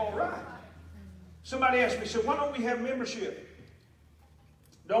be at, all right. Somebody asked me, said, why don't we have membership?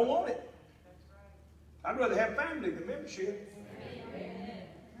 Don't want it. I'd rather have family than membership.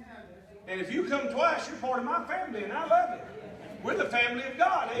 And if you come twice, you're part of my family, and I love it. We're the family of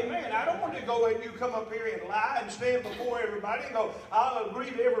God, amen. I don't want to go and you come up here and lie and stand before everybody and go, I'll agree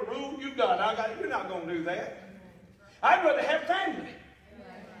to every rule you got. You're not going to do that. I'd rather have family.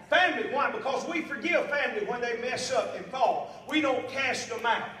 Family, why? Because we forgive family when they mess up and fall. We don't cast them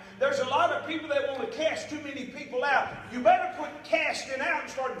out. There's a lot of people that want to cast too many people out. You better quit casting out and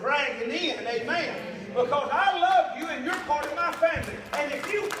start dragging in, amen. Because I love you and you're part of my family. And if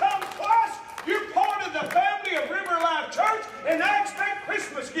you come twice, you're part of the family of River Life Church, and I expect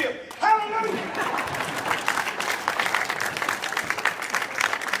Christmas gift. Hallelujah.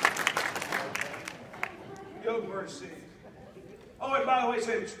 Go verse 6. Oh, and by the way, it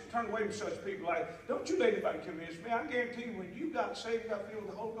says, turn away from such people. Like, don't you let anybody convince me. I guarantee you, when you got saved, got filled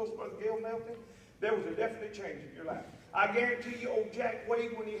with the Holy Ghost, Brother Gail Melton, there was a definite change in your life. I guarantee you, old Jack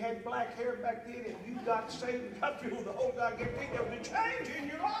Wade, when he had black hair back then, and you got saved and got filled with the Holy Ghost, I guarantee there was a change in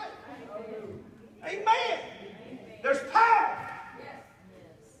your life. Amen. There's power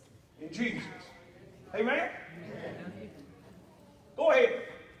in Jesus. Amen. Go ahead.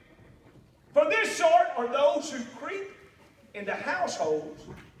 For this sort are those who creep into households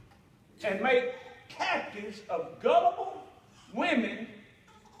and make captives of gullible women.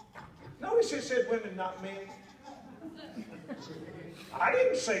 Notice it said women, not men. I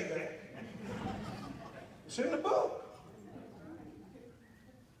didn't say that. It's in the book.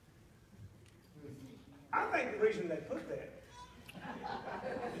 I think the reason they put that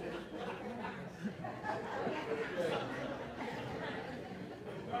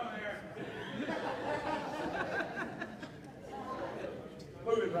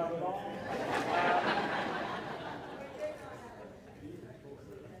moving right along.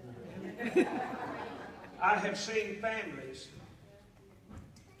 I have seen families.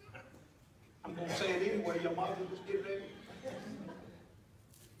 I'm going to say it anyway. Your mother just get ready.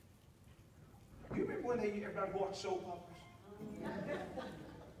 You remember when everybody watched soap operas?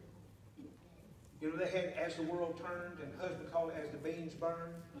 You know, they had As the World Turned, and husband called it As the Beans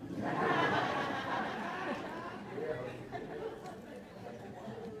Burned.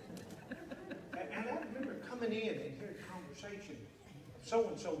 And I remember coming in and hearing conversation.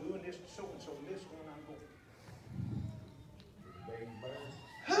 So-and-so doing this, so-and-so this, and I'm going,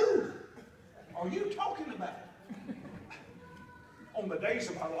 who are you talking about? On the days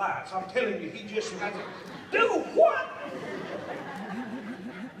of our lives, I'm telling you, he just has to do what?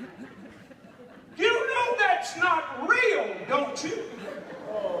 You know that's not real, don't you?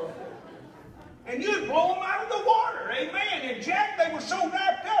 And you'd blow them out of the water, amen. And Jack, they were so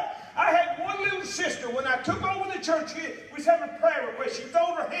wrapped up. I had one little sister, when I took over the church, we was having a prayer request. She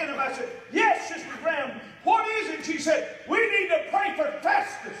threw her hand up. I said, yes, Sister Graham, what is it? She said, we need to pray for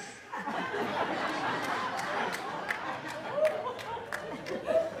Festus.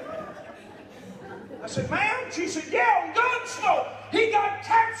 I said, ma'am? She said, yeah, on Gunsmoke. He got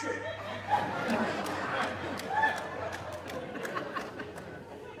captured.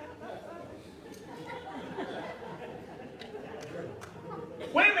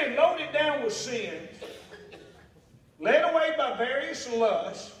 Women loaded down with sins, led away by various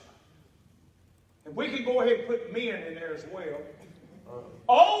lusts, and we can go ahead and put men in there as well,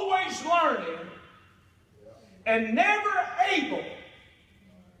 always learning and never able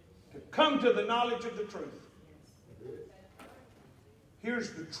to come to the knowledge of the truth.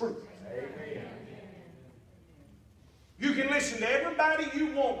 Here's the truth. Amen. You can listen to everybody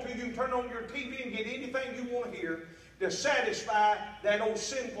you want to. You can turn on your TV and get anything you want to hear to satisfy that old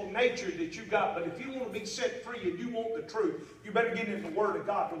sinful nature that you got. But if you want to be set free and you want the truth, you better get into the Word of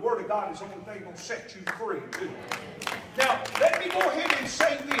God. The Word of God is the only thing that will set you free. Now, let me go ahead and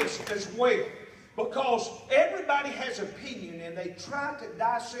say this as well. Because everybody has opinion and they try to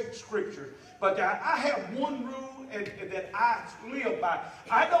dissect Scripture. But I have one rule that I live by.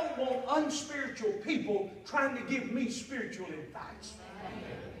 I don't want unspiritual people trying to give me spiritual advice.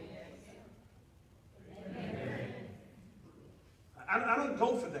 I don't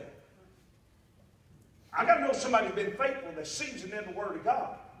go for that. I got to know somebody who's been faithful, that's seasoned in the Word of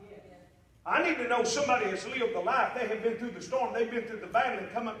God. I need to know somebody has lived the life. They have been through the storm. They've been through the battle and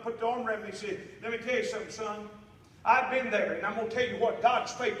come up and put the arm around me and said, let me tell you something, son. I've been there, and I'm going to tell you what,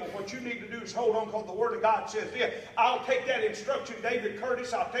 God's faithful. What you need to do is hold on, because the Word of God says, yeah, I'll take that instruction, David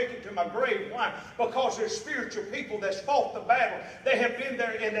Curtis, I'll take it to my grave. Why? Because there's spiritual people that's fought the battle. They have been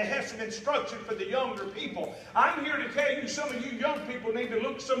there, and they have some instruction for the younger people. I'm here to tell you, some of you young people need to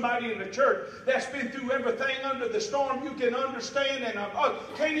look at somebody in the church that's been through everything under the storm you can understand, and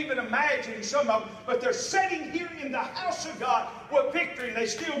can't even imagine some of them, but they're sitting here in the house of God with victory, and they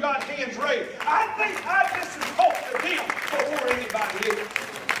still got hands raised. I think I just as hope to them before anybody else.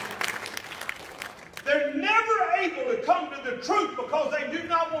 They're never able to come to the truth because they do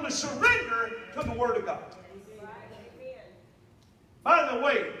not want to surrender to the Word of God. By the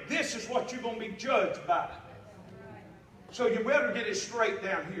way, this is what you're going to be judged by. So you better get it straight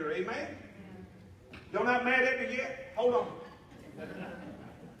down here. Amen? Y'all not mad at me yet? Hold on.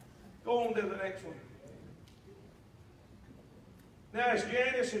 Go on to the next one. Now, as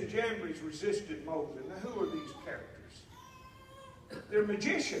Jannes and Jambres resisted Moses, now who are these characters? They're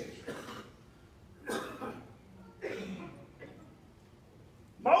magicians.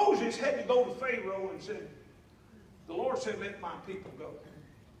 Moses had to go to Pharaoh and said, the Lord said, let my people go.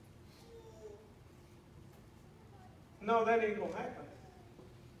 No, that ain't going to happen.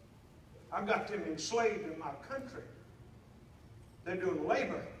 I've got them enslaved in my country. They're doing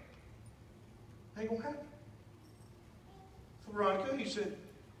labor. Ain't going to happen. So Veronica, he said,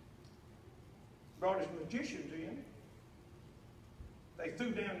 brought his magicians in. They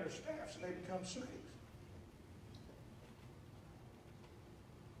threw down their staffs and they become snakes.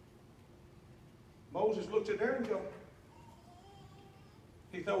 Moses looked at there and goes,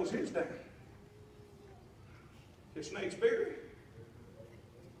 he throws his down. His snake's buried.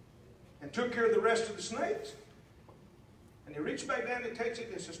 And took care of the rest of the snakes. And he reached back down and takes it,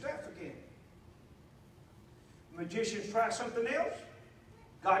 and it's a staff again. The magicians try something else.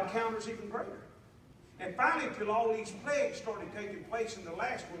 God counters even greater. And finally, till all these plagues started taking place, and the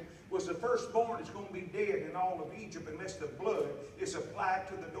last one was the firstborn is going to be dead in all of Egypt unless the blood is applied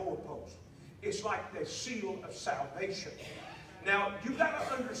to the doorpost. It's like the seal of salvation. Now, you've got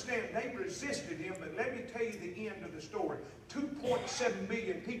to understand, they resisted him, but let me tell you the end of the story. 2.7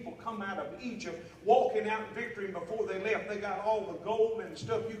 million people come out of Egypt, walking out in victory, and before they left, they got all the gold and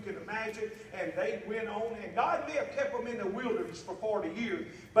stuff you can imagine, and they went on, and God may have kept them in the wilderness for 40 years,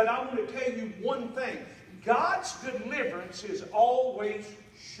 but I want to tell you one thing. God's deliverance is always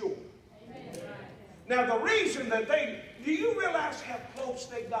sure. Amen. Now, the reason that do you realize how close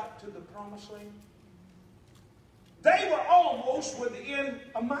they got to the promised land? They were almost within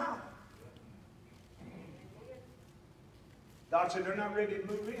a mile. God said they're not ready to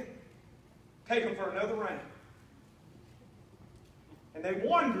move in. Take them for another round. And they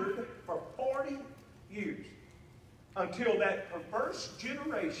wandered for 40 years until that perverse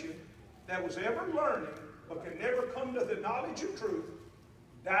generation that was ever learning but could never come to the knowledge of truth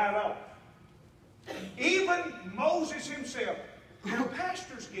died off. Even Moses himself. Now,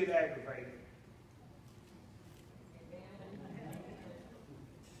 pastors get aggravated.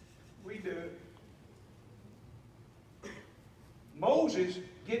 We do. Moses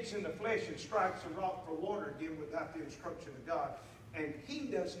gets in the flesh and strikes a rock for water again without the instruction of God. And he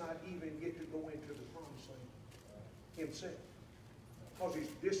does not even get to go into the promised land himself. Because he's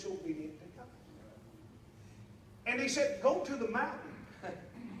disobedient to God. And he said, go to the mountain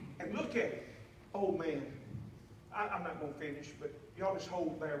and look at it. Oh man, I'm not going to finish, but y'all just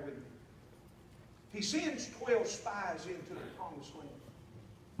hold there with me. He sends 12 spies into the promised land.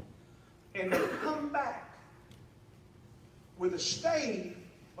 And they come back with a stave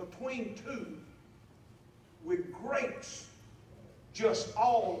between two with grapes just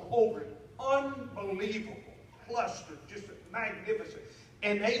all over it. Unbelievable. Clustered, just magnificent.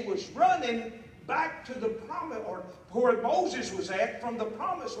 And they was running back to the promise, or where Moses was at, from the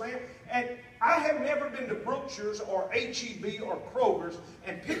promised land. And I have never been to Brookshire's or H-E-B or Kroger's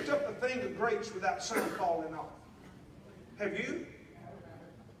and picked up a thing of grapes without some falling off. Have you?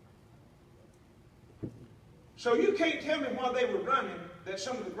 So you can't tell me while they were running that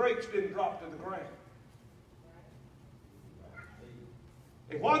some of the grapes didn't drop to the ground.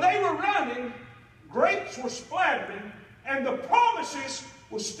 And while they were running, grapes were splattering and the promises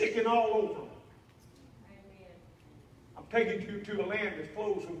were sticking all over them. I'm taking you to a land that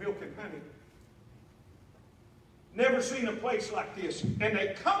flows with milk and honey. Never seen a place like this. And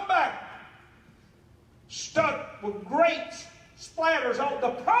they come back stuck with grapes, splatters, all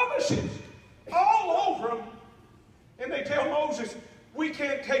the promises all over them. And they tell Moses, we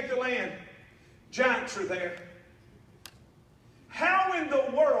can't take the land. Giants are there. How in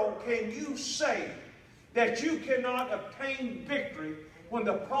the world can you say that you cannot obtain victory when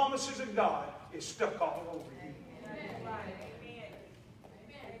the promises of God is stuck all over you?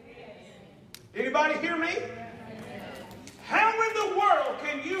 Anybody hear me? How in the world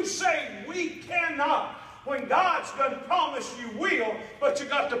can you say we cannot when God's done promised you will, but you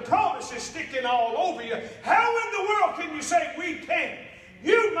got the promises sticking all over you? How in the world can you say we can't?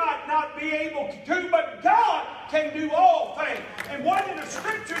 You might not be able to, but God can do all things. And what in the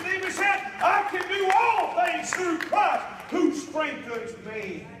scriptures even said, I can do all things through Christ who strengthens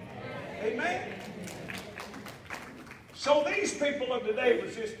me. Amen? So these people of today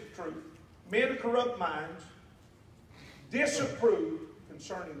resist the truth. Men of corrupt minds disapprove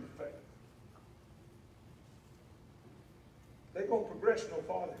concerning the faith. They won't progress no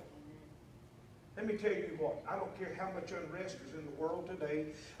farther. Let me tell you what, I don't care how much unrest is in the world today.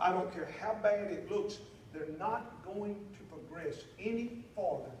 I don't care how bad it looks. They're not going to progress any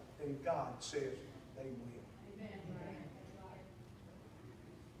farther than God says they will. Amen.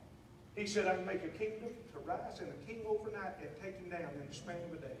 He said, I can make a kingdom to rise and a king overnight and take him down in the span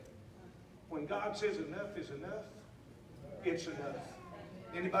of a day. When God says enough is enough, it's enough.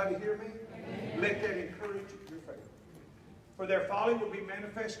 Anybody hear me? Amen. Let that encourage your faith. For their folly will be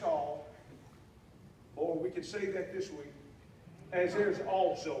manifest to all. Or we could say that this week, as theirs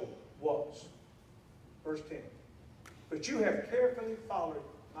also was. Verse 10. But you have carefully followed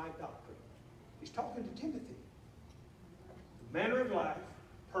my doctrine. He's talking to Timothy. The manner of life,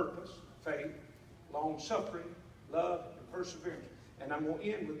 purpose, faith, long-suffering, love, and perseverance. And I'm going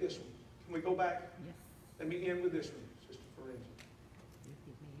to end with this one. Can we go back? Yes. Let me end with this one, Sister Forensic.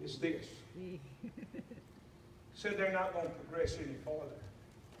 It's this. Said they're not going to progress any farther.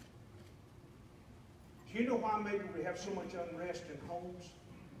 Do you know why maybe we have so much unrest in homes?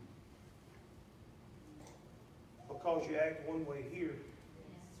 Because you act one way here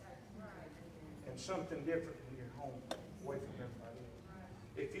and something different in your home, away from everybody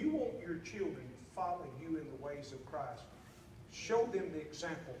else. If you want your children to follow you in the ways of Christ, show them the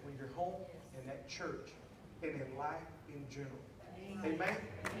example when you're home and at church and in life in general. Amen?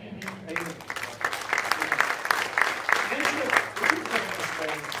 Amen. Amen.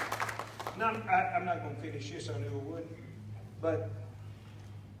 Now, I'm not going to finish this, I knew I would. But,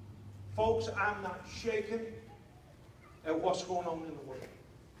 folks, I'm not shaken at what's going on in the world.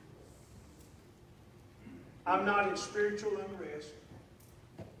 I'm not in spiritual unrest.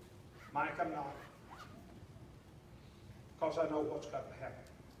 Mike, I'm not. Because I know what's got to happen.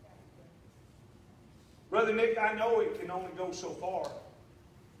 Brother Nick, I know it can only go so far.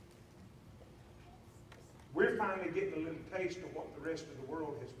 We're finally getting a little taste of what the rest of the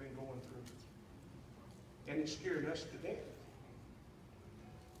world has been going through. And it's scaring us to death.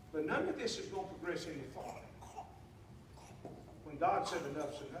 But none of this is going to progress any farther when God said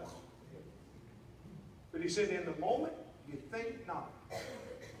enough's enough. But he said, in the moment you think not,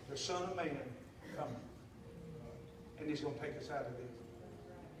 the Son of Man coming. And he's going to take us out of this.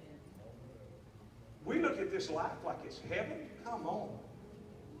 We look at this life like it's heaven. Come on.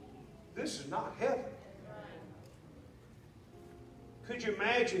 This is not heaven. Could you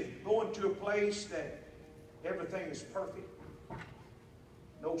imagine going to a place that everything is perfect?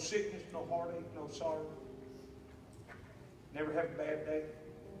 No sickness, no heartache, no sorrow. Never have a bad day.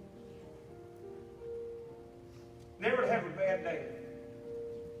 Never have a bad day.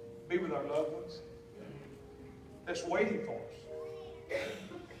 Be with our loved ones. That's waiting for us.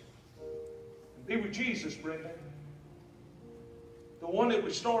 Be with Jesus, Brenda. The one that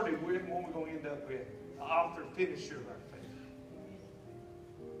we started with, and one we're going to end up with. The author and finisher of our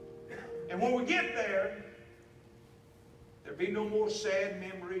faith. And when we get there, there'll be no more sad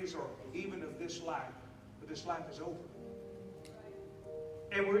memories or even of this life. But this life is over.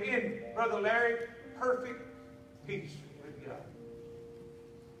 And we're in, Brother Larry, perfect peace with God.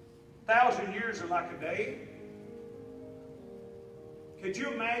 1,000 years are like a day. Could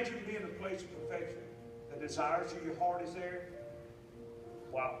you imagine being in a place of perfection? The desires of your heart is there?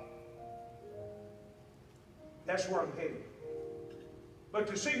 Wow. That's where I'm headed. But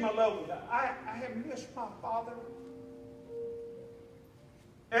to see my loved one, I have missed my father.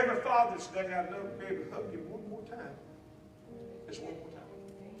 Every Father's Day, I'd love to be able to hug him one more time. Just one more time.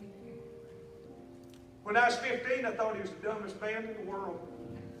 When I was 15, I thought he was the dumbest man in the world.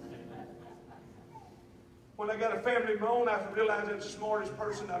 When I got a family of my own, I realized I was the smartest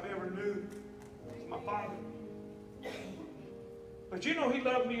person I've ever knew. It was my father. But you know he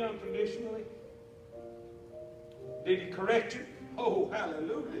loved me unconditionally. Did he correct you? Oh,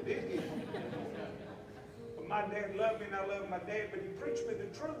 hallelujah, did he? But my dad loved me and I loved my dad, but he preached me the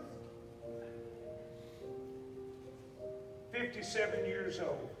truth. 57 years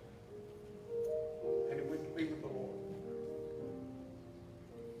old. And he went to be with the Lord.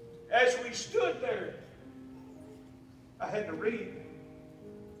 As we stood there, I had to read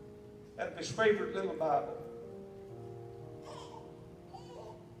out of his favorite little Bible.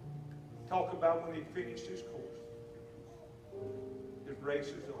 Talk about when he finished his course. His race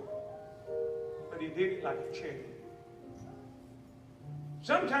is over. But he did it like a champion.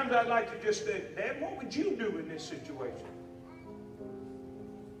 Sometimes I'd like to just say, Dad, what would you do in this situation?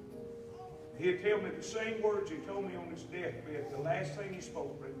 He'd tell me the same words he told me on his deathbed. The last thing he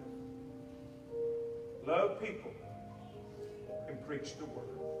spoke, Brenda. Love people and preach the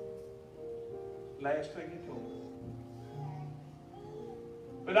word. Last thing he told me.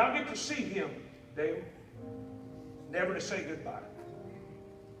 But I'll get to see him, Dale. Never to say goodbye.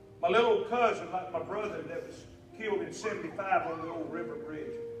 My little cousin, like my brother that was killed in 75 on the old river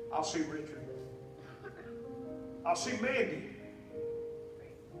bridge. I'll see Richard. I'll see Mandy.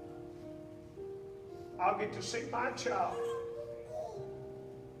 I'll get to see my child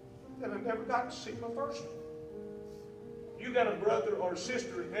that I never got to see my first one. You got a brother or a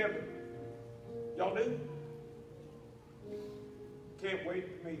sister in heaven. Y'all do? Can't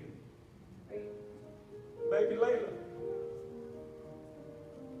wait to meet him. Baby Layla.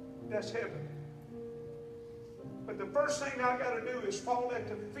 That's heaven. But the first thing I got to do is fall at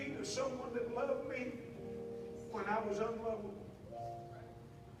the feet of someone that loved me when I was unlovable.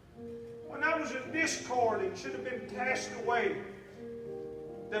 When I was a discard and should have been cast away,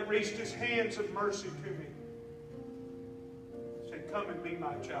 that reached his hands of mercy to me. Said, come and be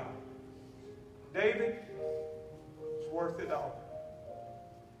my child. David, it's worth it all.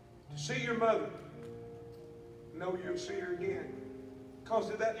 To see your mother, know you'll see her again. Because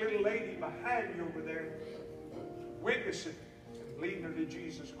of that little lady behind you over there, witnessing and leading her to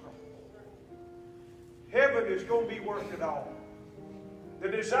Jesus Christ. Heaven is going to be worth it all. The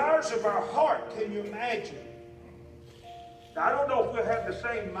desires of our heart, can you imagine? Now, I don't know if we'll have the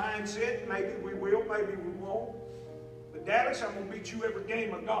same mindset. Maybe we will, maybe we won't. But Dallas, I'm going to beat you every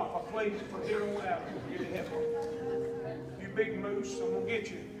game of golf. I played from here on out. I'm going to get ahead. You big moose, I'm going to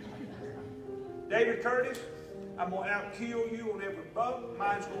get you. David Curtis, I'm going to outkill you on every buck.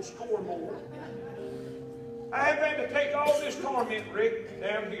 Mine's going to score more. I have had to take all this torment, Rick,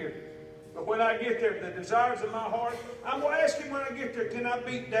 down here. But when I get there, the desires of my heart, I'm going to ask him when I get there, can I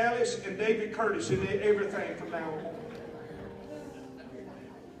beat Dallas and David Curtis in everything from now on?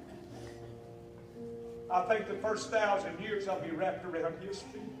 I think the first 1,000 years I'll be wrapped around his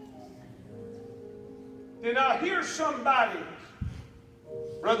feet. Then I'll hear somebody,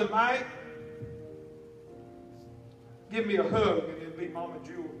 Brother Mike, give me a hug, and it'll be Mama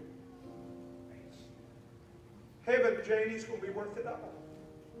Jewel. Heaven, Janie's going to be worth it all.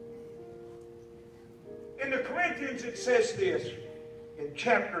 In the Corinthians, it says this in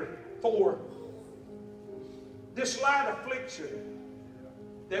chapter 4. This light affliction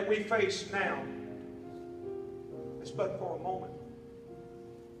that we face now is but for a moment.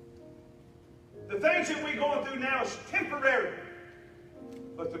 The things that we're going through now is temporary,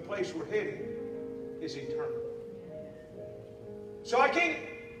 but the place we're heading is eternal. So I can't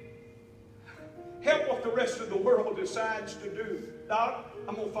help what the rest of the world decides to do. Doc,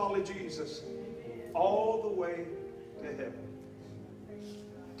 I'm going to follow Jesus all the way to heaven.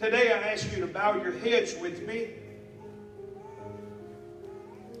 Today I ask you to bow your heads with me.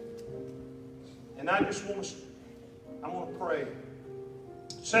 And I want to pray.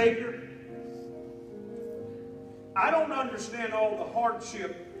 Savior, I don't understand all the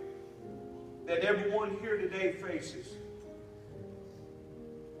hardship that everyone here today faces.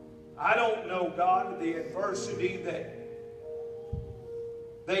 I don't know, God, the adversity that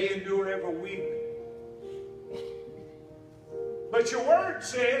they endure every week. But your word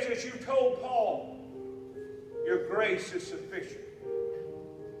says, as you told Paul, your grace is sufficient.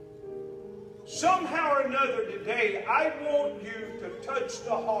 Somehow or another today, I want you to touch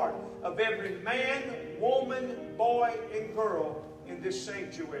the heart of every man, woman, boy, and girl in this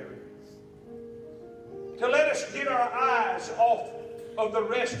sanctuary. To let us get our eyes off of the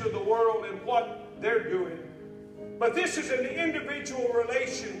rest of the world and what they're doing. But this is an individual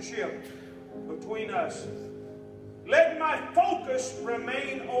relationship between us. Let my focus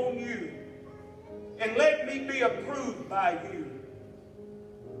remain on you, and let me be approved by you.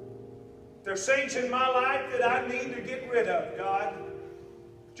 There's things in my life that I need to get rid of, God.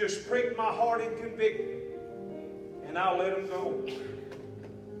 Just prick my heart and convict me, and I'll let them go.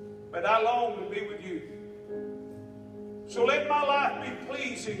 But I long to be with you. So let my life be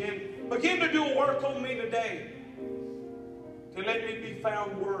pleasing, and begin to do a work on me today to let me be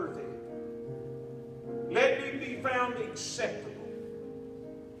found worthy. Let me be found acceptable.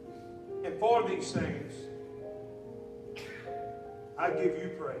 And for these things, I give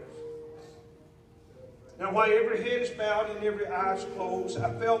you praise. Now, while every head is bowed and every eye is closed,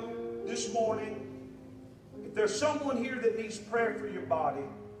 I felt this morning, if there's someone here that needs prayer for your body,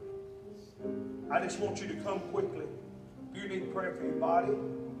 I just want you to come quickly. If you need prayer for your body,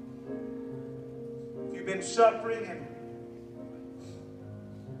 if you've been suffering and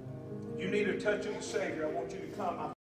you need a touch of the Savior, I want you to come.